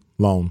student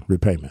loan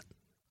repayment.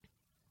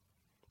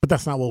 But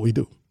that's not what we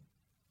do.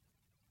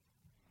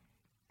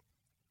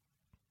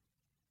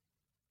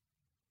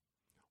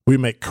 We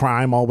make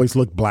crime always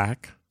look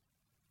black.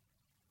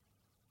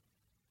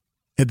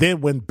 And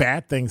then when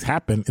bad things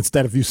happen,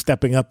 instead of you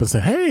stepping up and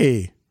saying,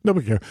 hey,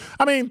 nobody care.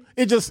 I mean,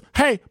 it just,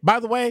 hey, by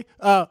the way,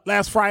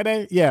 last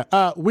Friday, we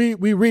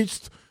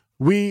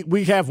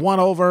have one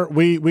over.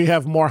 We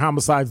have more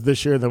homicides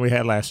this year than we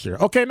had last year.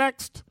 Okay,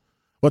 next.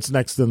 What's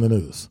next in the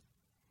news?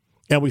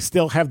 And we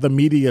still have the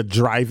media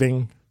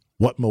driving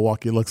what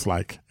Milwaukee looks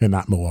like and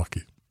not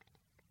Milwaukee.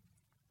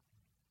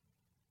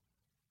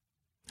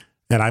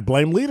 And I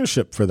blame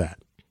leadership for that.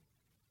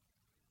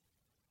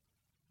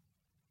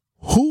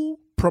 Who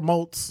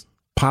promotes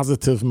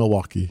positive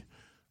Milwaukee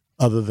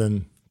other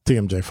than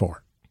TMJ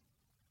Ford?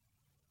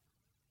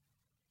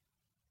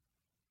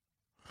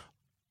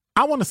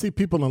 I want to see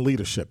people in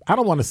leadership. I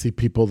don't want to see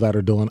people that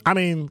are doing,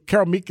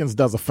 Carol Meekins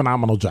does a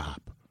phenomenal job.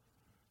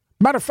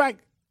 Matter of fact,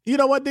 you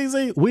know what,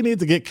 DZ? We need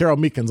to get Carol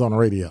Meekins on the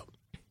radio.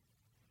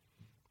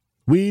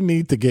 We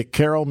need to get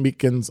Carol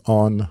Meekins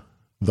on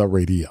the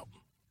radio.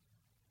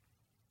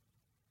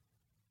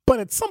 But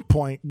at some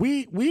point,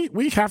 we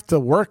have to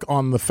work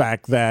on the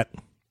fact that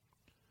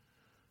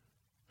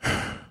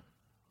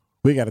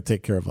we got to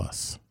take care of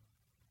us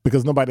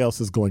because nobody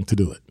else is going to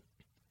do it.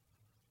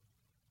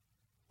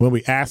 When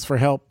we ask for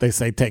help, they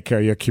say, take care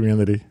of your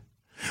community.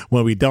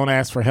 When we don't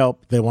ask for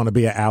help, they want to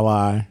be an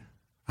ally.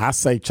 I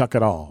say, chuck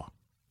it all.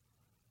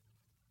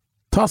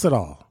 Toss it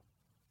all.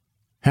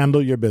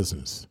 Handle your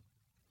business.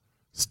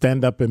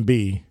 Stand up and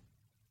be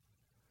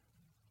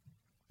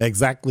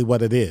exactly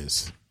what it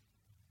is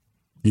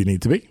you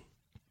need to be.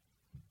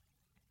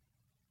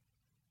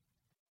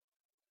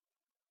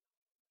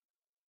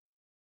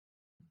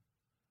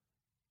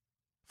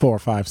 Four,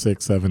 5,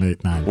 6, 7,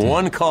 8, 9, 10.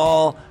 One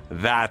call,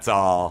 that's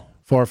all.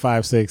 4,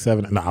 5, 6,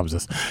 7. No, I was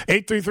just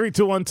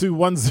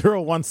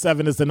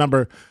 833-212-1017 is the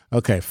number.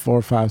 Okay,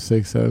 4, 5,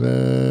 6,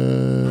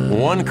 7.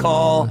 One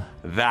call,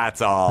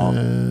 that's all.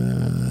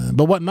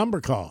 But what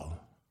number call?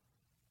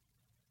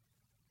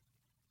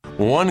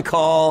 One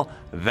call,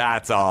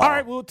 that's all. All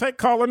right, we'll take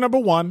caller number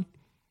 1.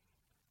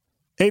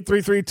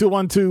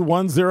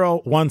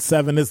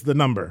 833-212-1017 is the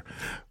number.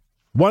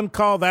 One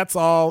call, that's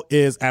all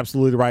is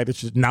absolutely right.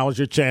 Now is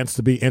your chance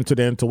to be entered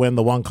in to win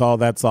the one call,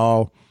 that's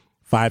all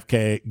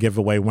 5K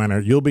giveaway winner.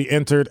 You'll be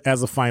entered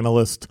as a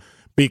finalist.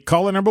 Be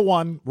caller number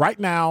 1 right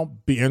now.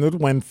 Be entered to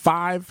win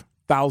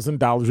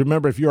 $5,000.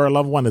 Remember, if your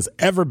loved one has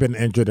ever been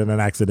injured in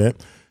an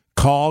accident,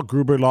 call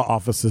Gruber Law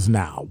Offices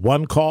now.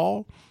 One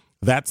call,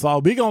 that's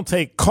all. We're going to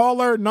take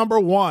caller number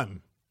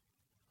 1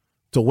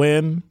 to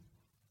win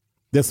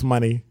this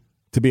money,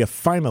 to be a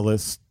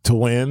finalist, to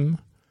win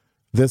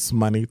this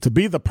money, to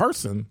be the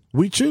person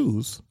we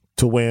choose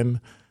to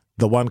win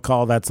the one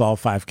call, that's all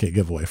 5K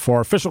giveaway.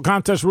 For official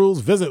contest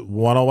rules, visit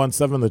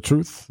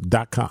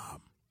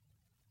 1017thetruth.com.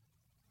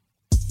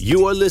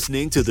 You are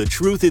listening to The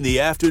Truth in the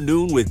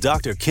Afternoon with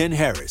Dr. Ken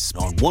Harris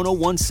on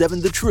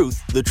 1017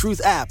 The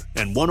Truth app,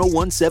 and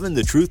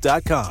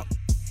 1017thetruth.com.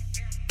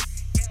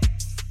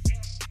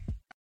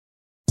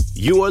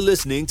 You are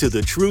listening to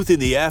The Truth in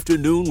the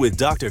Afternoon with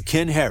Dr.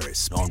 Ken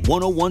Harris on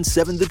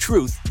 1017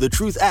 The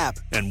Truth app,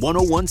 and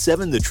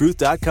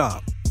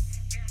 1017thetruth.com.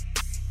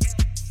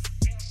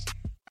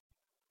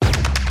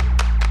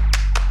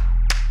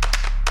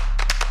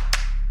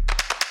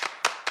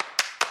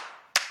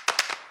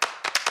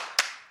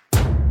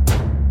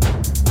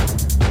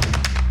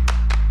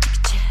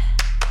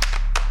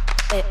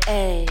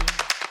 Hey.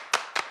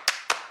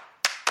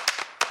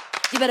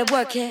 You better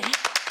work it.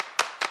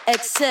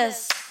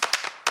 Excess.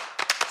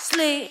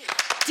 Sleep.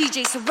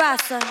 DJ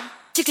Sarasa.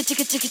 Chicka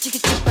chicka chicka chicka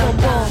chicka boom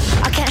boom.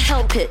 I can't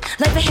help it.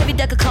 Life a heavy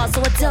deck of cards,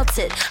 so I dealt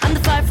it. I'm the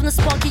fire from the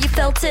spark, yeah, you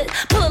felt it.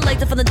 Pull a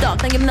lighter from the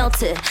dark, now you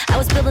melt it. I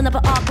was building up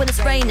an arc when it's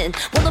raining.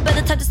 Well, no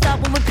better time to stop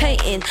when we're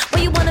painting.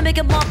 When you wanna make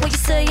a mark, what you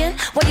saying?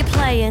 What you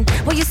playing?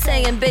 What you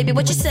saying, baby?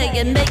 What you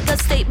saying? Make a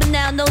statement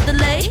now, no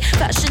delay.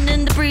 Fashion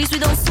in the breeze, we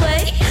don't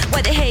sway.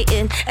 Why they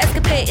hating?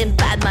 Escapating.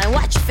 Bad mind,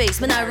 watch your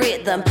face when I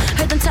read them.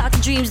 Heard them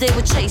talking dreams they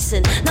were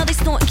chasing. Now they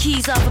snorting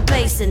keys off a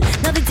basin.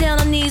 Now they down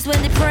on knees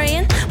when they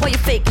praying. While you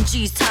faking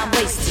G's, time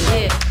wasted.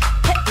 Yeah,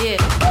 yeah,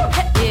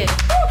 yeah,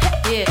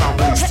 yeah, I'm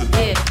wasted.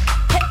 Yeah,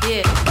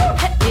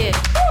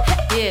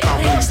 yeah,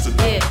 I'm wasted.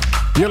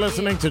 You're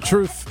listening to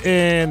Truth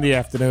in the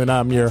Afternoon.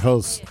 I'm your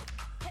host,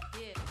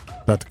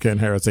 Dr. Ken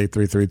Harris,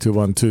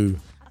 833-212.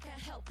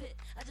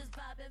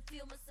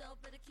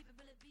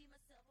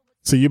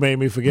 So you made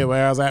me forget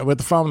where I was at with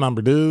the phone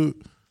number, dude.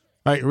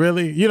 Like,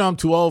 really? You know I'm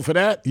too old for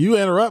that. You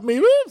interrupt me,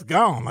 it's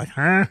gone. Like,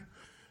 huh?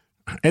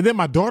 And then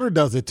my daughter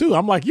does it too.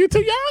 I'm like, you're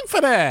too young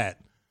for that.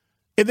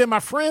 And then my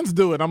friends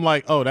do it. I'm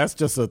like, oh, that's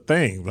just a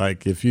thing.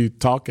 Like if you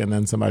talk and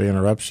then somebody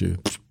interrupts you,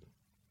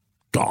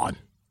 gone.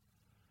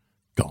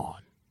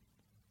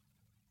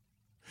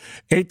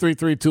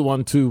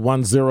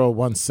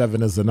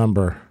 833-212-1017 is the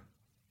number.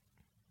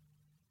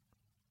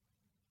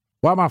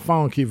 Why my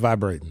phone keep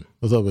vibrating?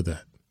 What's up with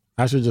that?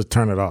 I should just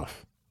turn it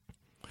off.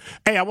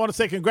 Hey, I want to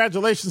say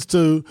congratulations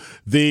to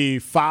the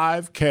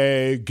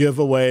 5K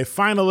giveaway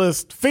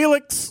finalist,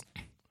 Felix.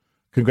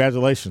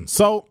 Congratulations.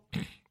 So,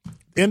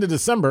 end of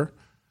December,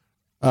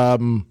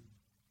 the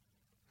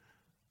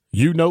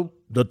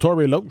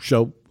Tory Lowe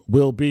Show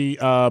will be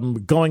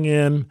going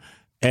in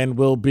and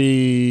will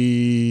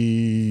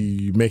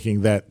be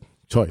making that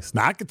choice.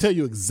 Now, I can tell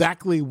you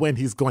exactly when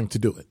he's going to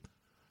do it.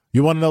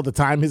 You want to know the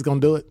time he's going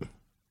to do it?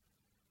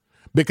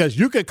 Because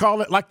you could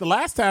call it, like the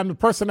last time the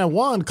person that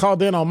won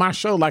called in on my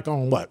show, like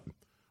on what,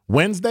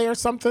 Wednesday or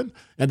something,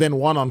 and then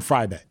won on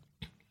Friday.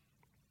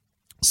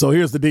 So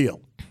here's the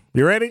deal.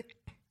 You ready?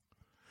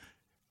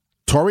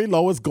 Tory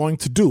Lowe is going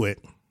to do it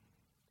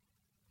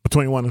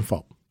between 1 and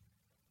 4.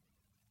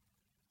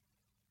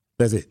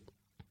 That's it.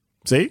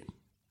 See?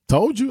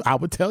 Told you I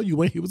would tell you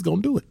when he was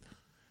going to do it.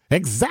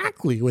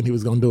 Exactly when he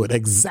was going to do it.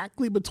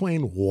 Exactly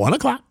between 1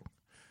 o'clock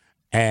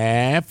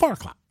and 4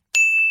 o'clock.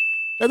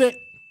 That's it.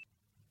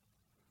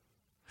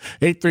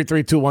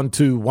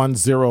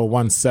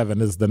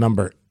 833-212-1017 is the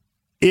number.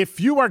 If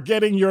you are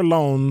getting your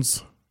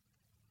loans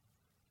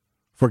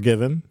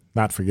forgiven,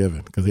 not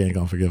forgiven, because he ain't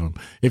going to forgive them.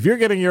 If you're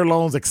getting your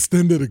loans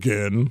extended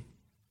again,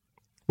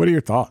 what are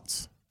your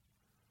thoughts?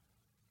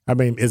 I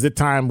mean, is it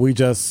time we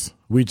just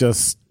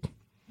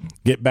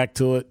get back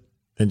to it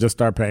and just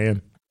start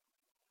paying?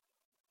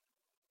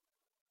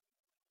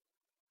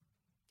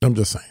 I'm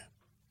just saying.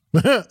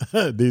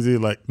 DZ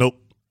like, nope,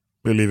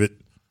 we leave it.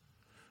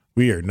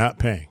 We are not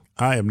paying.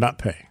 I am not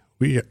paying.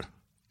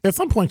 At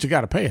some point, you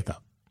got to pay it, though.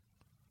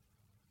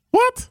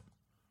 What?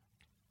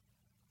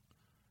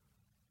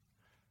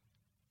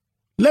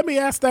 Let me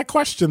ask that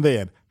question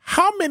then.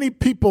 How many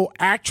people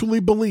actually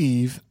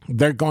believe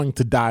they're going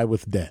to die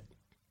with debt?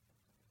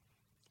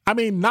 I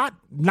mean, not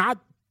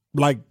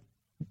like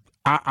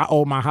I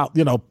owe my house,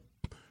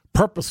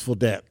 purposeful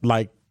debt,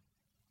 like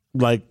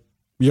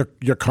your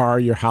car,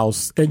 your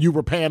house, and you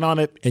were paying on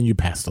it and you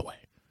passed away.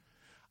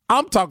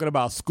 I'm talking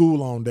about school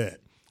loan debt.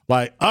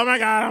 Like, oh my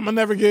God, I'm gonna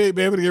never be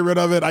able to get rid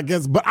of it, I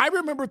guess. But I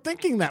remember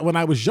thinking that when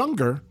I was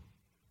younger,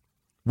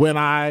 when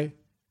I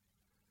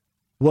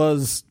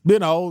was,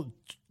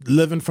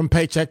 living from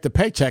paycheck to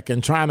paycheck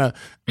and trying to,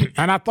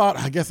 and I thought,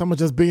 I guess I'm gonna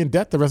just be in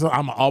debt the rest of.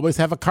 I'm gonna always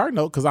have a car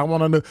note because I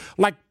want to.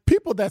 Like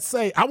people that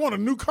say, I want a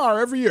new car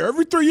every year.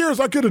 Every 3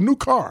 years, I get a new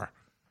car.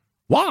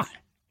 Why?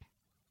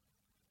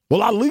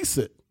 Well, I lease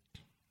it.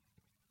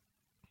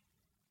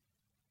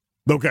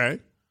 Okay.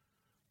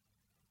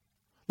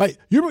 Like,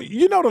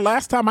 the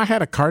last time I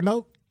had a car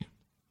note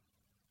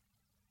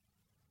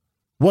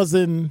was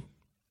in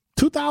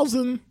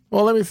 2000.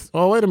 Well,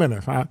 wait a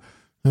minute. 1,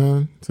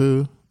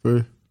 2,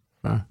 3,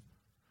 5.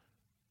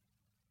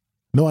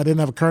 No, I didn't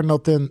have a car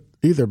note then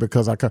either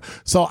because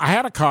So I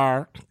had a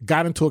car,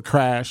 got into a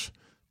crash,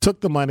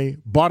 took the money,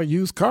 bought a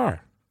used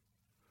car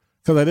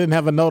because I didn't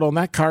have a note on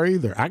that car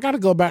either. I got to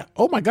go back.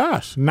 Oh my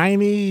gosh,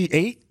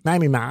 98,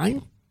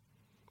 99.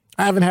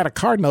 I haven't had a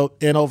car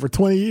note in over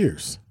 20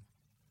 years.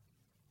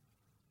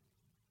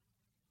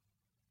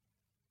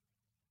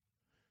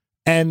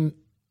 And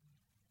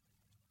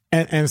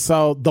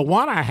so the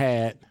one I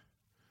had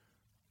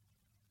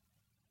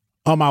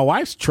on my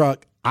wife's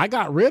truck, I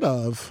got rid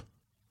of.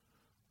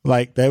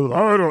 Like they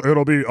was,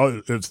 it'll be,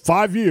 it's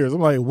 5 years.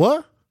 I'm like,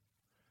 what?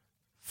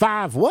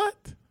 5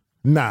 what?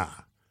 Nah.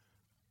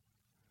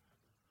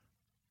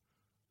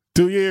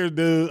 2 years,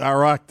 dude. I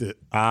rocked it.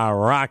 I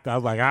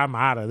was like, I'm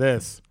out of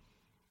this.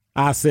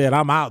 I said,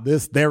 I'm out.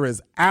 There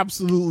is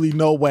absolutely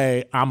no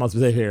way I'm going to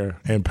sit here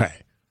and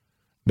pay.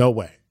 No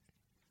way.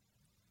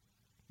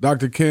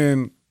 Dr.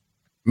 Ken,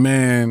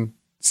 man,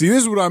 see,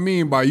 this is what I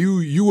mean by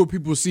you what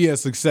people see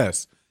as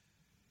success.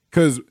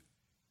 Because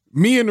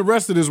me and the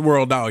rest of this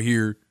world out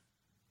here,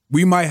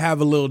 we might have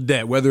a little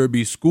debt, whether it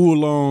be school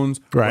loans,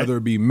 right, whether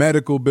it be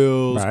medical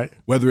bills, right,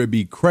 whether it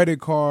be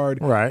credit card,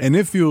 right, and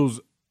it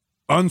feels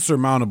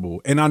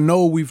unsurmountable. And I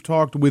know we've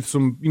talked with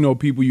some,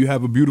 people. You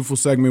have a beautiful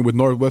segment with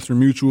Northwestern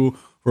Mutual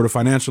for the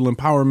financial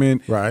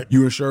empowerment, right?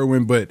 You and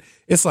Sherwin, but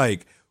it's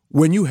like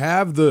when you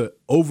have the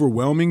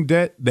overwhelming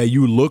debt that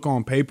you look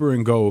on paper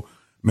and go,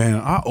 man,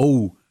 I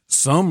owe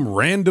some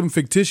random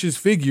fictitious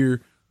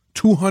figure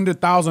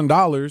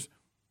 $200,000.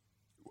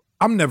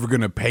 I'm never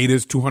gonna pay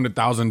this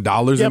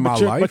 $200,000 in my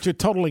life. But you're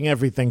totaling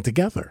everything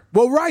together.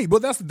 Well, right. Well,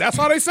 that's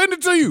how they send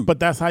it to you. But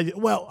that's how you.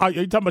 Well, are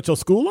you talking about your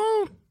school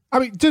loan? I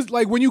mean, just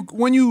like when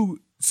you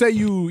say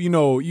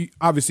you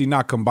obviously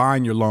not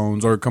combine your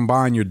loans or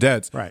combine your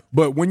debts, right?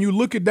 But when you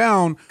look it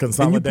down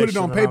and you put it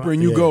on paper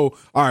and you go,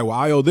 all right, well,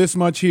 I owe this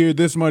much here,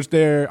 this much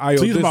there, I owe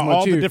this much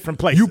all here. The different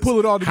places. You pull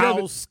it all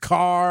together. House,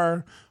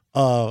 car,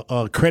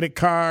 credit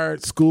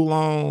card, school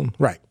loan,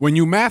 right? When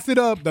you math it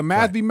up, the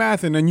math be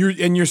mathing,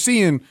 and you're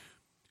seeing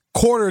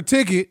quarter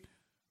ticket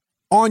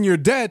on your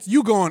debts,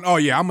 you going, oh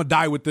yeah, I'm gonna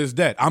die with this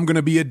debt. I'm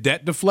gonna be a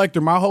debt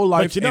deflector my whole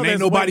life, and ain't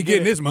nobody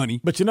getting this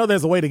money. But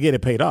there's a way to get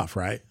it paid off,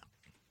 right?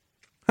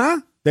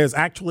 Huh? There's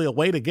actually a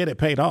way to get it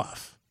paid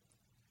off.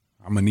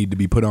 I'm gonna need to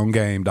be put on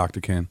game,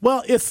 Dr. Ken.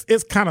 Well, it's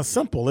kind of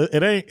simple.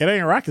 It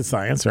ain't rocket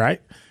science,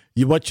 right?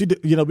 We're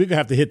gonna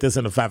have to hit this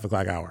in the 5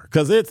 o'clock hour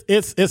because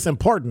it's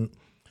important.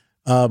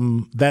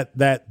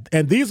 That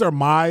and these are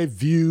my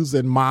views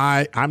and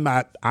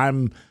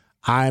I'm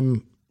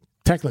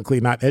technically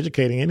not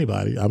educating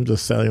anybody. I'm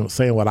just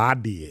saying what I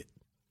did,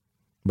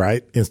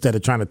 right? Instead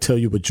of trying to tell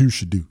you what you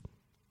should do.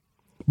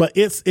 But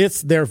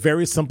there are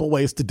very simple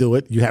ways to do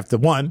it. You have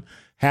to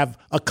have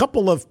a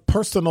couple of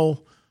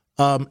personal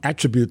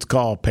attributes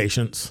called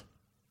patience,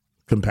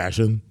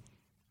 compassion,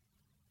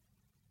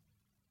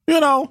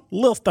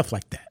 little stuff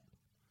like that.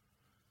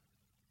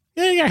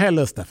 Yeah, you gotta have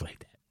little stuff like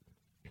that.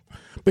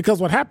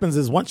 Because what happens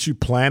is once you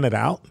plan it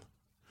out,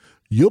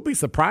 you'll be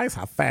surprised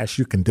how fast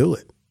you can do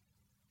it.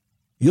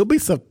 You'll be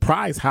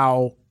surprised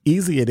how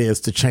easy it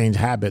is to change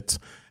habits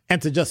and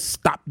to just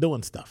stop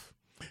doing stuff.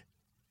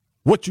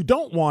 What you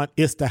don't want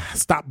is to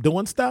stop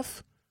doing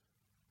stuff.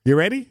 You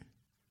ready?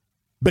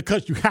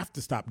 Because you have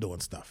to stop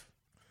doing stuff.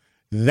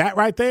 That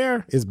right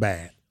there is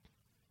bad.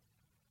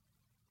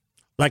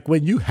 Like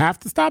when you have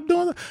to stop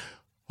doing it.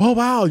 Oh,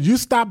 wow, you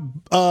stop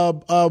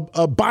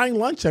buying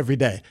lunch every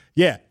day.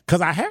 Yeah, because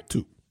I had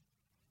to.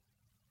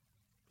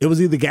 It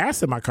was either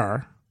gas in my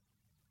car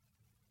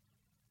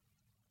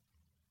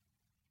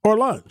or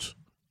lunch.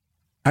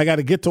 I got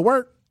to get to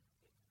work,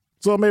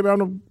 so maybe I'm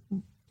going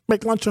to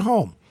make lunch at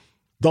home.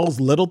 Those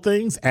little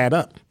things add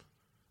up.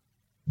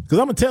 Because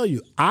I'm going to tell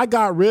you, I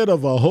got rid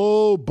of a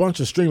whole bunch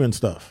of streaming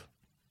stuff.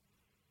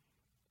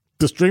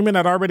 The streaming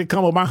that already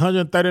come with my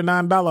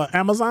 $139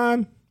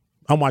 Amazon,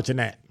 I'm watching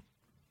that.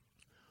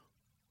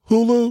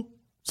 Hulu,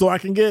 so I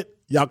can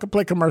y'all can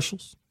play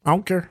commercials. I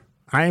don't care.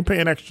 I ain't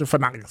paying extra for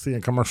not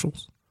seeing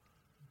commercials.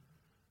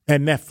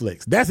 And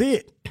Netflix. That's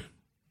it.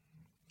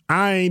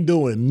 I ain't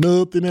doing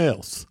nothing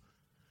else.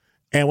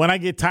 And when I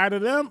get tired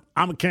of them,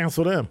 I'm going to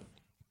cancel them.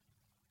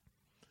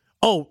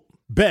 Oh,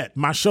 bet.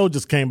 My show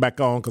just came back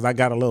on because I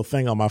got a little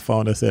thing on my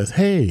phone that says,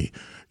 hey,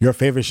 your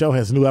favorite show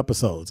has new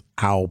episodes.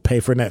 I'll pay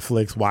for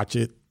Netflix, watch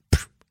it,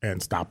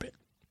 and stop it.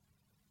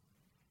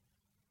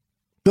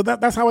 So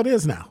that's how it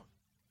is now.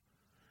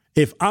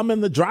 If I'm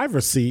in the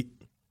driver's seat,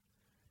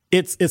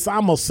 it's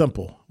almost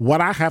simple.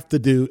 What I have to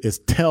do is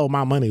tell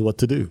my money what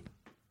to do.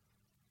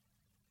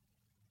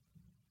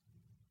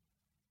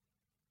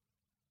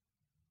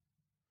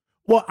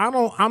 Well, I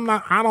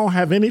don't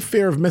have any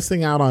fear of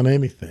missing out on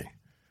anything.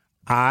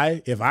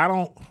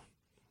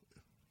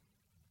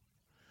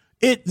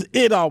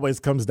 It always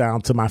comes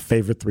down to my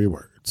favorite 3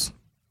 words.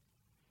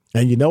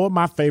 And you know what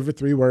my favorite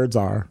 3 words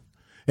are?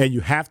 And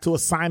you have to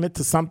assign it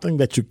to something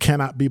that you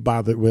cannot be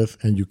bothered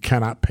with and you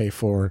cannot pay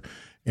for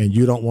and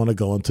you don't want to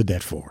go into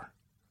debt for.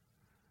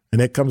 And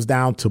it comes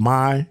down to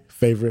my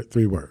favorite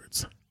 3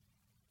 words.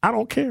 I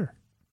don't care.